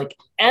excellence, like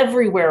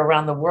everywhere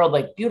around the world,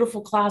 like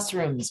beautiful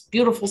classrooms,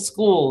 beautiful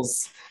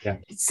schools,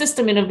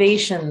 system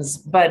innovations.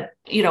 But,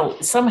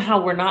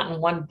 somehow we're not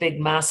in one big,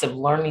 massive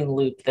learning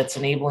loop that's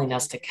enabling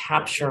us to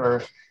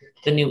capture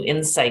the new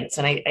insights.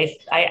 And I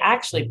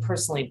actually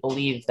personally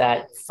believe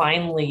that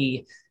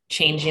finally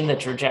changing the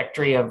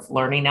trajectory of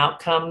learning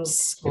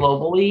outcomes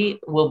globally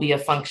will be a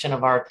function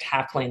of our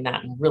tackling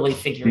that and really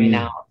figuring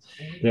out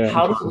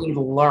how do we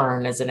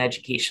learn as an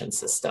education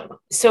system.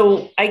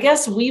 So I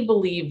guess we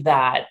believe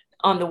that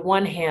on the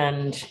one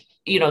hand,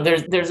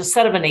 there's a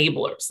set of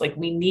enablers. Like,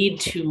 we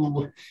need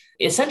to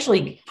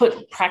essentially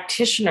put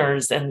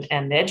practitioners and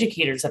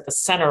educators at the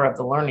center of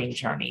the learning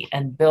journey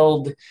and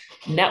build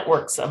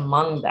networks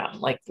among them,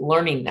 like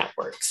learning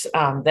networks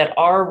that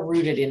are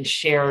rooted in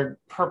shared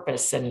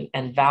purpose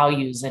and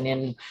values and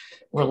in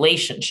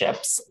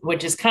relationships,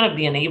 which is kind of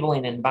the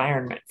enabling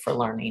environment for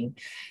learning.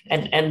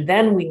 And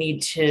then we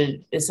need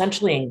to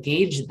essentially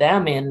engage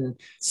them in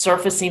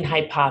surfacing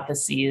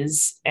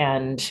hypotheses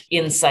and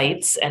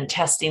insights and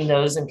testing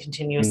those and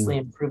continuously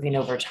improving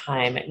over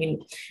time. I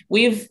mean,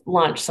 we've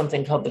launched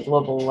something called the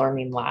Global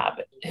Learning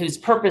Lab, whose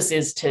purpose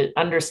is to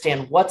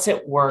understand what's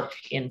at work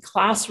in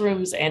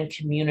classrooms and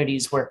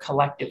communities where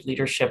collective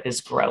leadership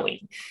is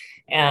growing.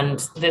 And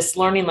this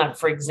learning lab,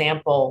 for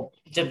example,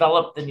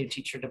 developed the new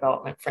teacher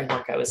development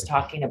framework I was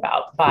talking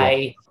about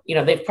by,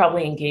 they've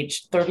probably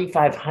engaged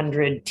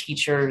 3,500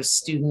 teachers,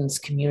 students,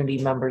 community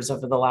members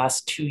over the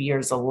last 2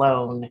 years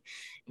alone,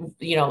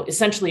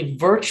 essentially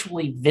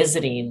virtually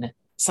visiting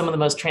some of the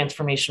most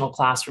transformational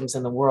classrooms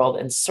in the world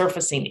and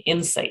surfacing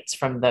insights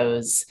from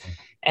those.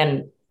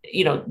 And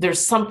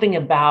there's something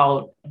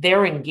about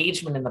their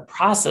engagement in the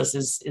process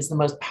is the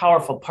most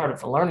powerful part of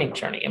the learning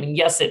journey. I mean,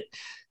 yes, it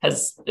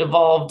has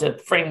evolved a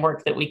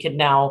framework that we could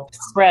now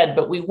spread,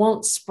 but we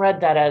won't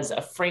spread that as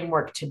a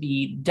framework to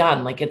be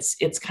done. Like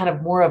it's kind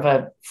of more of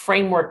a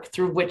framework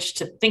through which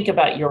to think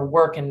about your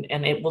work, and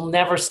it will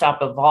never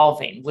stop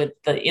evolving with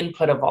the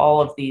input of all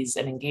of these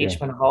and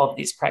engagement of all of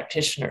these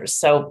practitioners.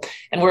 So,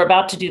 and we're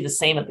about to do the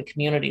same at the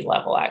community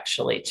level,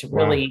 actually, to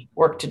really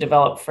work to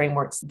develop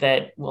frameworks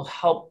that will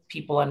help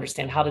people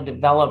understand how to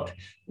develop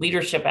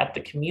leadership at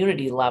the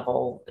community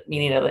level,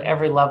 meaning at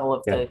every level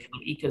of the kind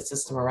of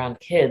ecosystem around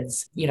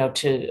kids,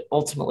 to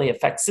ultimately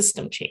affect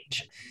system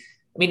change.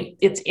 I mean,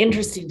 it's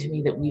interesting to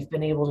me that we've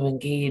been able to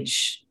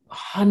engage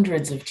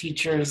hundreds of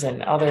teachers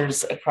and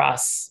others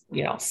across,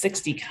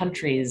 60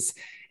 countries,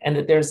 and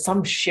that there's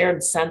some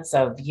shared sense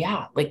of,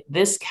 like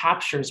this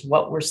captures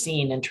what we're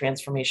seeing in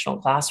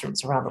transformational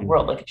classrooms around the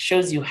world. Like it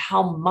shows you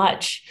how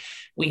much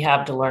we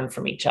have to learn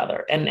from each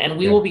other. And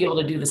we will be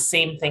able to do the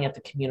same thing at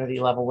the community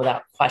level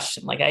without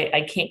question. Like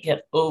I can't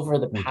get over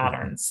the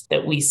patterns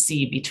that we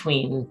see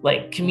between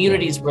like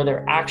communities where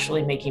they're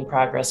actually making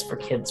progress for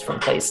kids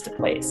from place to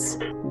place.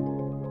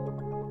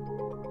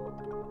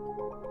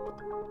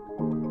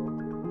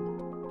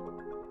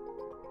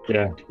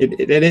 Yeah,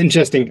 it's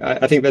interesting.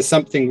 I think there's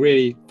something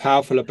really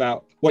powerful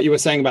about what you were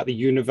saying about the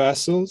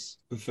universals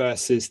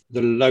versus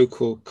the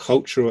local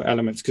cultural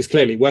elements, because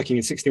clearly working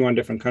in 61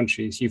 different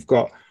countries, you've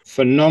got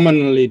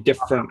phenomenally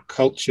different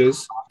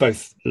cultures,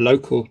 both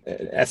local,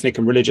 ethnic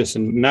and religious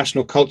and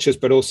national cultures,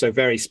 but also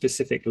very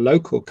specific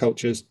local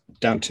cultures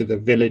down to the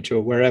village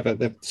or wherever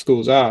the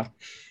schools are.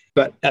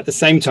 But at the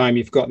same time,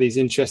 you've got these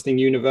interesting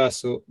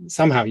universal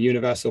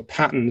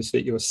patterns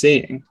that you're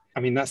seeing. I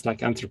mean, that's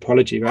like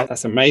anthropology, right?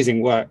 That's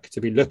amazing work to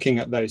be looking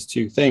at those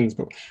two things.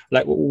 But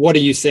like, what are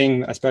you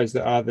seeing, I suppose,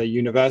 that are the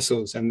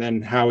universals? And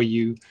then how are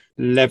you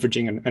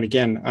leveraging and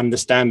again,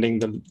 understanding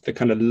the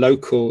kind of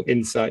local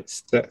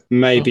insights that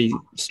may be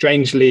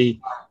strangely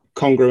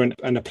congruent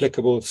and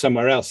applicable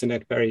somewhere else in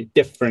a very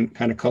different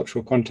kind of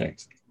cultural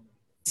context?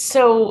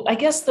 So I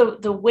guess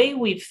the way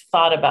we've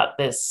thought about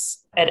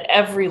this at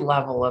every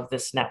level of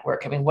this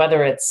network, I mean,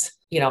 whether it's,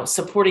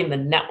 supporting the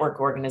network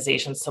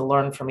organizations to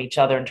learn from each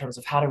other in terms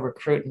of how to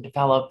recruit and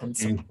develop and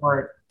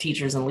support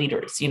teachers and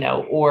leaders,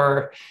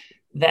 or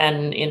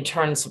then in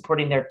turn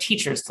supporting their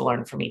teachers to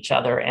learn from each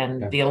other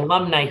and the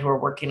alumni who are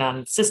working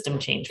on system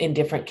change in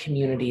different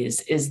communities,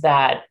 is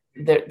that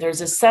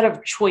there's a set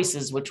of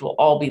choices which will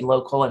all be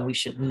local and we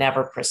should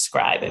never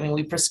prescribe. I mean,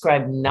 we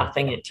prescribe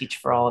nothing at Teach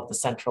for All at the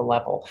central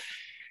level.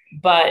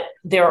 But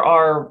there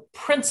are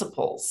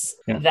principles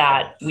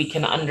that we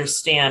can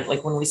understand,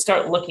 like when we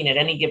start looking at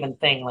any given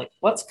thing, like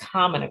what's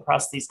common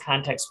across these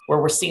contexts where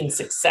we're seeing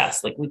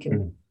success, like we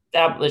can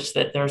establish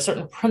that there are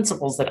certain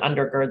principles that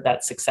undergird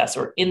that success,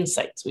 or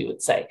insights, we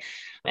would say.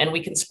 And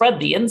we can spread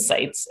the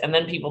insights, and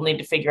then people need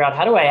to figure out,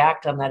 how do I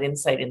act on that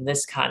insight in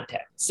this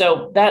context?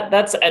 So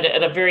that's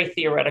at a very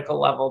theoretical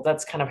level.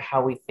 That's kind of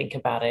how we think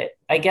about it.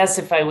 I guess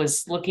if I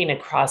was looking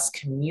across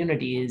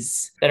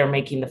communities that are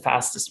making the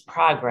fastest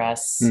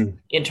progress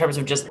in terms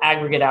of just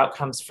aggregate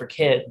outcomes for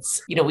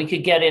kids, we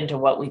could get into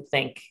what we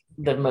think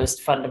the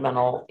most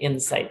fundamental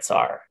insights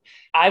are.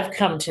 I've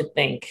come to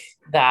think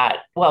that,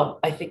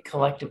 I think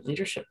collective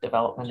leadership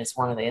development is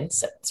one of the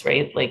insights,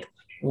 right? Like,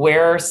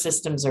 where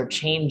systems are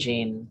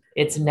changing,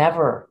 it's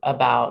never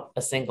about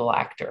a single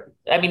actor.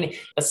 I mean,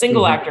 a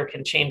single actor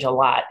can change a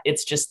lot.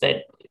 It's just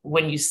that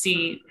when you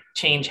see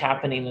change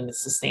happening in a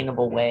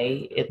sustainable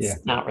way,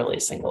 it's not really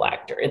a single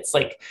actor. It's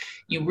like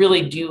you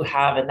really do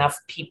have enough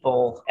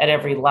people at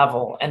every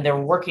level and they're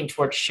working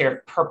towards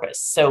shared purpose.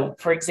 So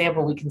for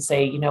example, we can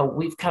say,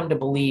 we've come to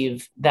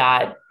believe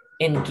that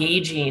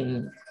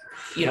engaging,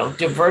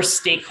 diverse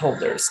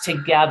stakeholders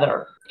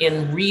together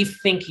in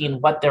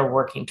rethinking what they're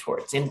working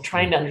towards, in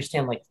trying to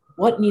understand like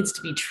what needs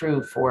to be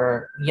true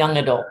for young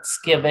adults,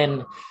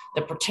 given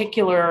the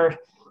particular,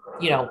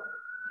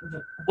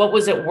 what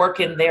was at work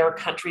in their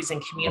countries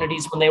and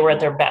communities when they were at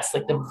their best,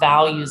 like the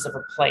values of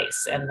a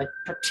place and the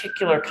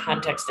particular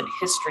context and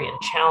history and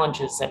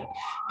challenges and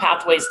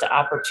pathways to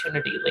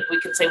opportunity. Like we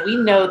can say, we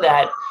know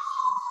that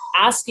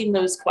asking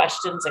those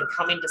questions and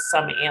coming to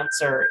some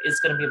answer is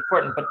going to be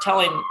important, but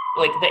telling,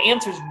 like, the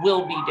answers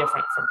will be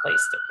different from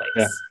place to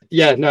place.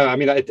 Yeah, no, I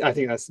mean, I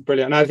think that's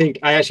brilliant. And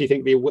I actually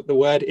think the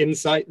word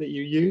insight that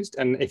you used,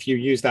 and if you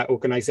use that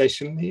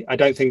organizationally, I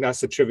don't think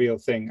that's a trivial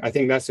thing. I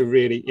think that's a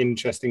really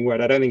interesting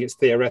word. I don't think it's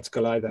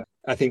theoretical either.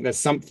 I think there's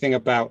something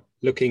about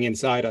looking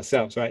inside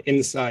ourselves, right?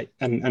 Insight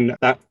and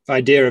that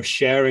idea of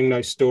sharing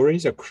those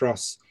stories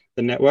across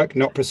the network,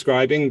 not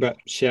prescribing, but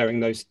sharing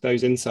those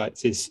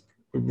insights is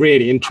a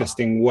really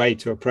interesting way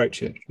to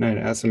approach it. No,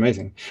 that's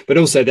amazing. But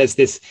also there's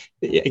this,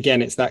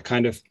 again, it's that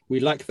kind of,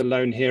 we like the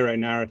lone hero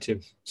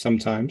narrative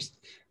sometimes,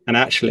 and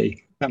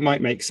actually that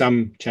might make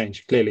some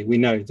change. Clearly, we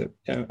know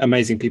that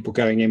amazing people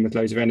going in with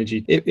loads of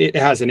energy, it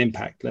has an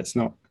impact. Let's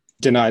not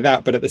deny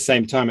that. But at the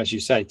same time, as you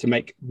say, to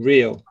make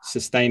real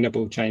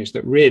sustainable change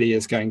that really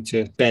is going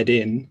to bed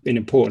in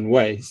important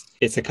ways,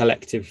 it's a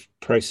collective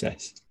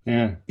process.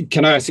 Yeah.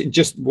 Can I ask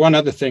just one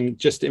other thing,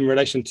 just in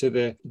relation to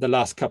the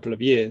last couple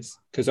of years,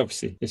 because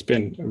obviously it's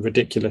been a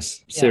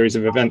ridiculous series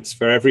of events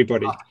for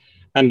everybody.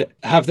 And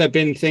have there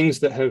been things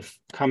that have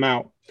come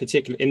out,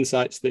 particular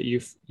insights that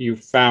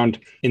you've found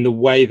in the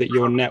way that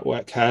your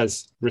network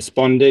has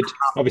responded?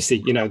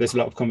 Obviously, there's a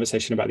lot of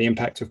conversation about the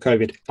impact of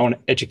COVID on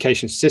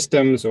education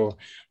systems or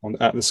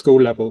at the school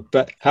level,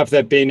 but have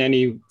there been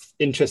any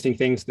interesting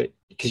things that,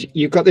 because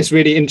you've got this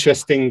really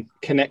interesting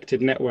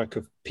connected network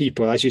of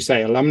people, as you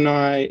say,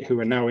 alumni who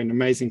are now in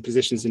amazing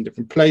positions in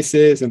different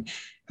places, and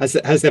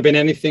has there been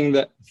anything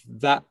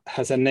that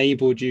has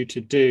enabled you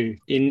to do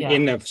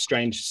in a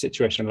strange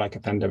situation like a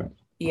pandemic?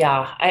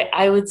 Yeah,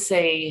 I would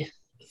say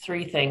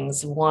three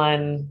things.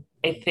 One,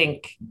 I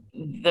think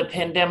the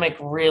pandemic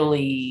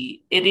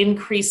really, it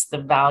increased the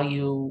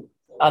value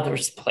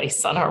others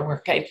place on our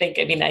work. I think,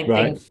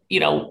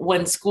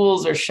 when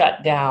schools are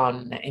shut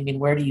down,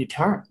 where do you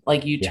turn?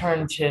 Like you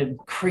turn to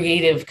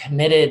creative,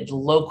 committed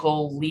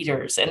local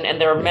leaders.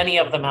 And there are many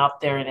of them out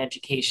there in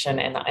education,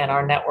 and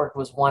our network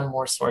was one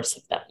more source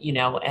of them,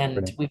 and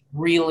Brilliant. We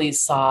really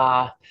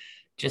saw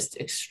just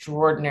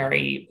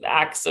extraordinary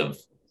acts of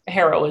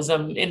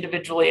heroism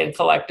individually and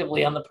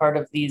collectively on the part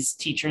of these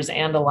teachers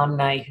and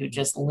alumni who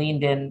just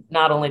leaned in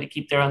not only to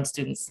keep their own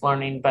students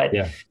learning, but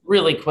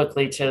really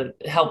quickly to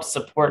help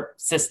support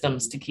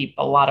systems to keep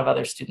a lot of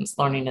other students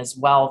learning as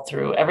well,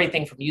 through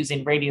everything from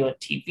using radio and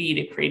TV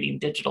to creating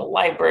digital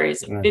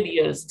libraries and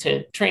videos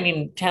to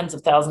training tens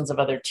of thousands of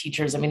other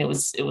teachers.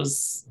 It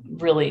was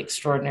really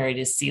extraordinary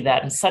to see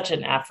that, and such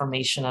an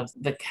affirmation of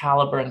the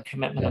caliber and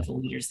commitment of the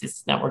leaders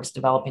this network's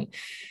developing.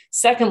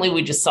 Secondly,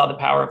 we just saw the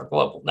power of a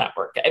global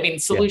network.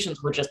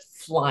 Solutions were just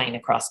flying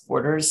across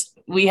borders.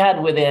 We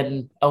had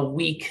within a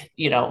week,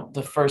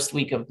 the first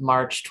week of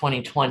March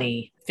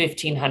 2020,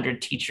 1,500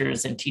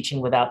 teachers in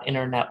Teaching Without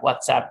Internet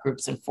WhatsApp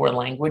groups in 4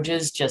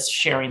 languages, just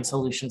sharing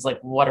solutions like,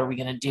 what are we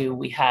going to do?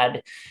 We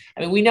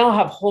now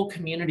have whole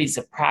communities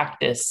of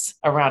practice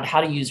around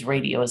how to use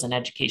radio as an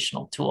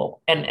educational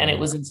tool. And it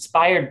was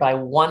inspired by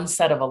one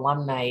set of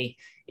alumni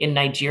in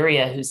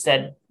Nigeria who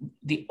said,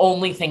 the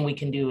only thing we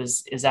can do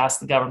is ask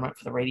the government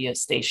for the radio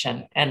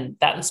station. And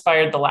that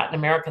inspired the Latin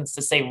Americans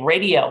to say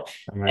radio.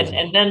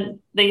 And then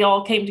they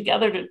all came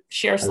together to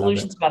share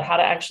solutions about how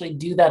to actually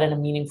do that in a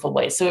meaningful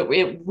way. So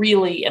it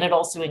really, and it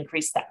also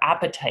increased the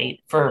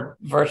appetite for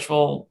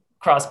virtual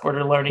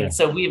cross-border learning.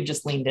 So we have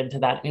just leaned into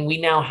that. We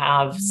now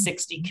have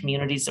 60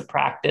 communities of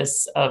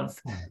practice of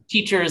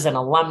teachers and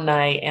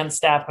alumni and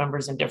staff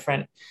members in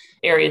different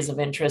areas of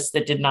interest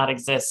that did not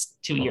exist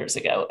 2 years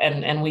ago.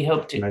 And we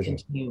hope to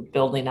continue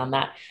building on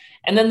that.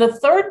 And then the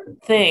third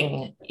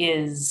thing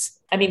is,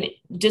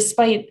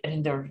 despite,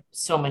 there are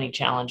so many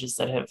challenges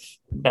that have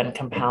been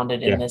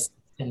compounded in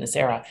this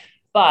era,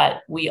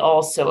 but we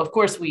also, of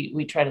course,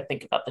 we try to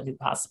think about the new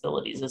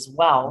possibilities as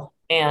well.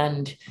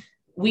 And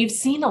we've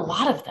seen a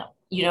lot of them,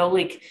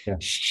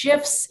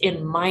 shifts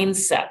in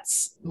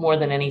mindsets more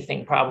than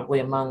anything, probably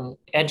among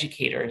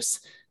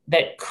educators,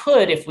 that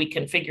could, if we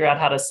can figure out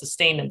how to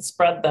sustain and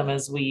spread them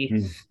as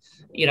we,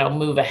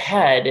 move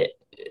ahead,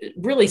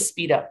 really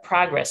speed up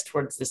progress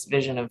towards this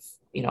vision of,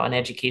 an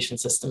education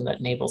system that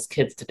enables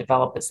kids to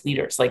develop as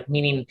leaders,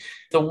 meaning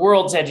the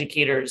world's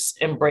educators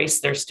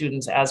embrace their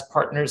students as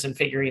partners in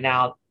figuring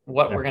out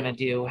what we're going to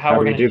do, how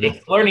we're going to do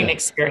learning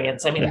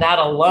experience. That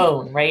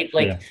alone, right?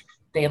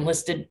 They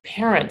enlisted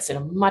parents in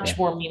a much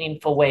more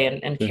meaningful way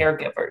and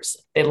caregivers.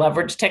 They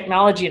leveraged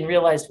technology and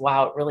realized,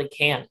 wow, it really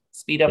can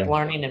speed up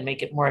learning and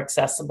make it more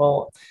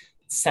accessible,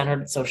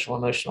 centered social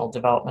emotional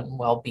development and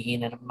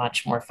well-being in a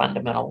much more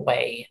fundamental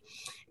way,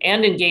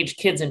 and engage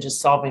kids in just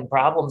solving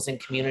problems in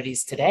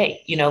communities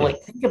today.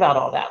 Think about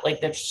all that.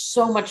 There's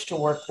so much to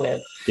work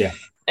with.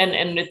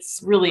 And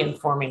it's really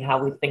informing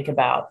how we think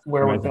about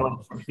where we're going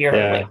from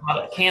here.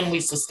 How can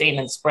we sustain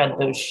and spread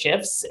those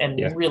shifts and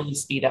really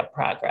speed up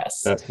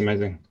progress? That's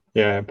amazing.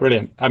 Yeah,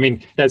 brilliant.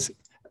 There's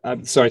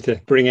I'm sorry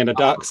to bring in a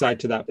dark side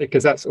to that,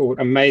 because that's all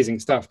amazing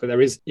stuff. But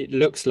it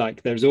looks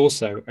like there's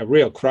also a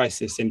real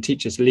crisis in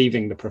teachers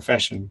leaving the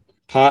profession,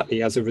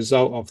 partly as a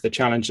result of the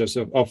challenges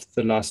of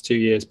the last 2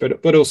 years,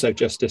 but also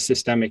just a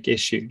systemic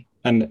issue.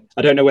 And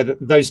I don't know whether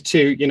those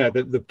two,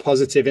 the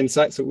positive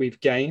insights that we've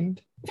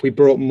gained, if we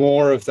brought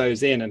more of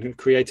those in and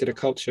created a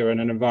culture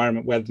and an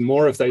environment where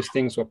more of those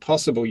things were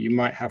possible, you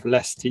might have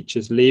less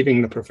teachers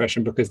leaving the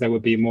profession, because there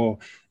would be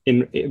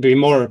it'd be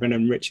more of an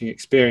enriching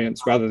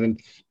experience, rather than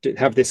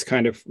have this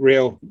kind of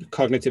real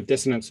cognitive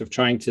dissonance of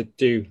trying to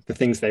do the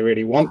things they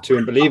really want to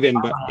and believe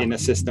in, but in a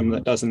system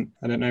that doesn't.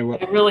 I don't know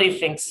what. I really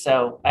think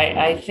so.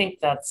 I think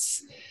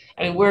that's,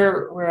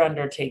 we're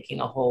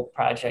undertaking a whole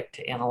project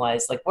to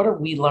analyze, like, what are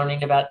we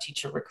learning about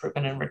teacher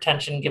recruitment and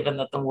retention, given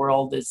that the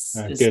world is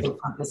so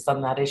focused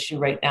on that issue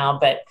right now.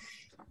 But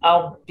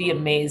I'll be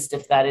amazed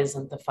if that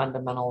isn't the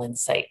fundamental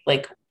insight.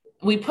 Like,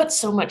 we put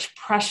so much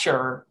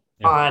pressure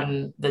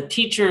on the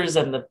teachers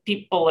and the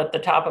people at the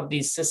top of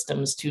these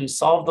systems to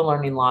solve the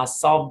learning loss,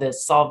 solve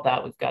this, solve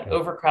that. We've got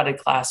overcrowded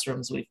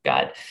classrooms. We've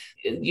got,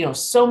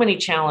 so many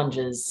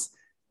challenges.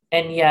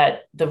 And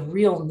yet the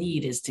real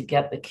need is to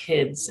get the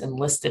kids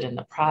enlisted in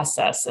the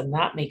process. And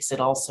that makes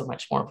it all so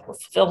much more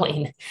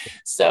fulfilling.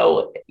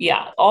 So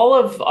all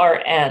of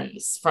our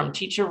ends, from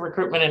teacher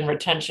recruitment and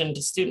retention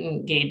to student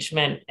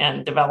engagement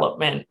and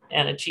development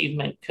and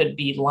achievement, could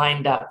be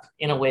lined up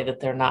in a way that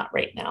they're not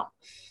right now.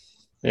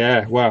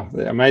 Yeah, wow,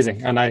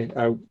 amazing. And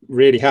I'm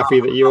really happy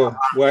that you're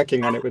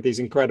working on it with these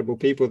incredible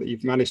people that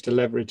you've managed to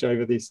leverage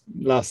over these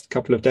last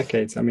couple of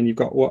decades. You've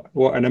got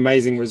what an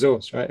amazing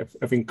resource, right,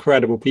 of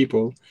incredible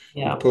people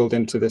you've pulled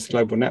into this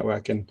global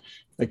network, and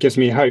it gives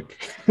me hope.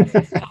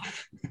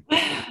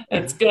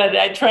 It's good.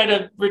 I try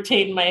to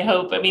retain my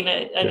hope. I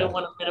don't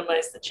want to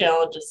minimize the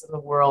challenges in the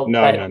world.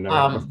 No,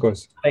 of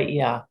course. But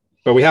yeah.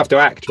 But we have to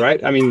act, right?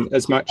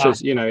 As much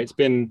as, it's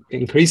been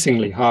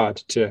increasingly hard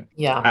to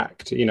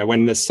act,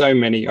 when there's so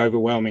many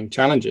overwhelming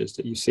challenges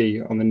that you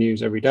see on the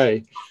news every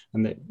day,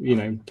 and that,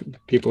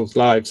 people's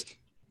lives.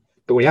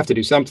 But we have to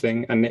do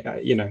something. And,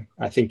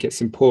 I think it's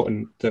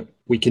important that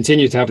we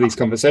continue to have these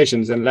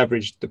conversations and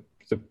leverage the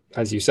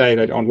as you say,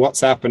 like on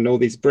WhatsApp and all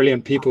these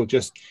brilliant people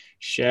just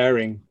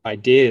sharing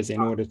ideas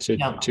in order to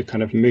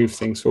kind of move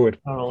things forward.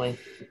 Totally.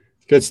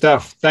 Good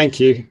stuff. Thank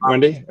you,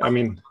 Wendy.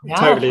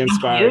 Totally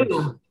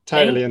inspiring.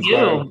 Totally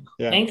inspiring.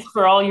 Yeah. Thanks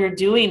for all you're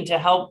doing to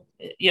help,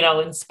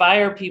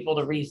 inspire people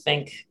to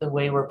rethink the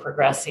way we're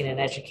progressing in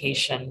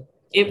education.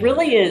 It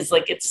really is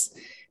like, it's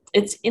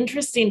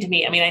interesting to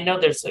me. I know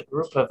there's a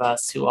group of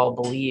us who all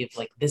believe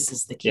like this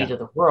is the key to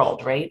the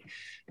world, right?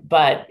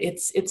 But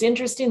it's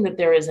interesting that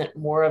there isn't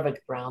more of a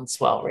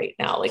groundswell right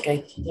now. Like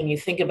when you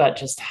think about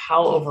just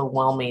how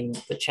overwhelming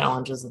the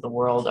challenges of the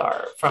world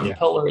are, from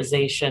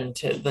polarization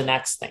to the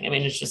next thing.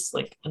 It's just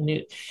like a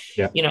new,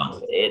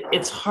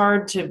 it's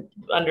hard to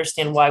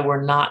understand why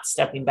we're not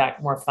stepping back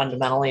more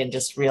fundamentally and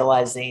just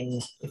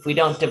realizing if we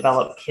don't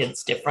develop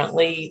kids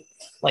differently,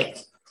 like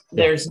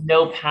there's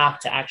no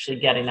path to actually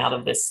getting out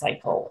of this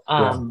cycle.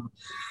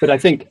 But I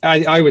think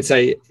I would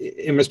say,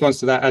 in response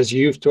to that, as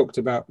you've talked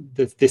about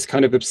this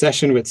kind of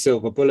obsession with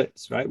silver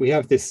bullets, right? We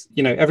have this,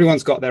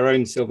 everyone's got their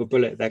own silver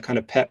bullet, their kind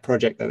of pet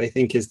project that they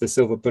think is the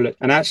silver bullet.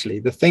 And actually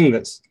the thing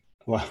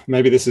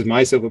maybe this is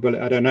my silver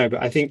bullet, I don't know.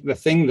 But I think the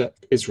thing that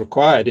is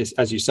required is,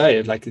 as you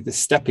say, like the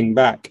stepping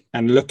back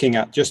and looking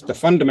at just the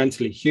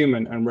fundamentally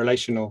human and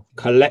relational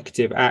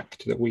collective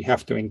act that we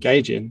have to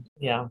engage in.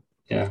 Yeah,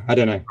 I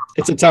don't know.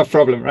 It's a tough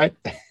problem, right?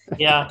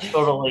 Yeah,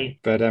 totally.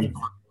 But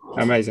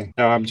amazing.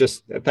 No,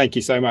 thank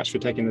you so much for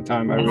taking the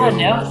time.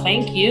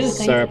 Thank you.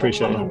 So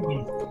appreciate it.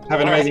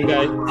 Have an amazing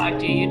day. Talk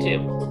to you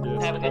too.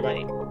 Yes, have a good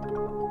night.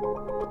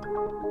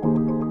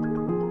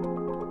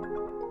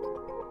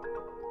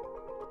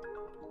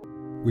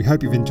 We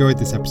hope you've enjoyed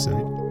this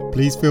episode.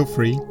 Please feel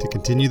free to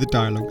continue the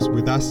dialogues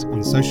with us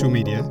on social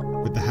media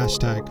with the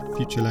hashtag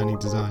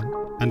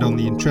FutureLearningDesign and on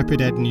the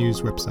Intrepid Ed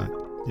News website,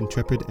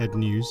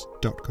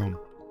 intrepidednews.com.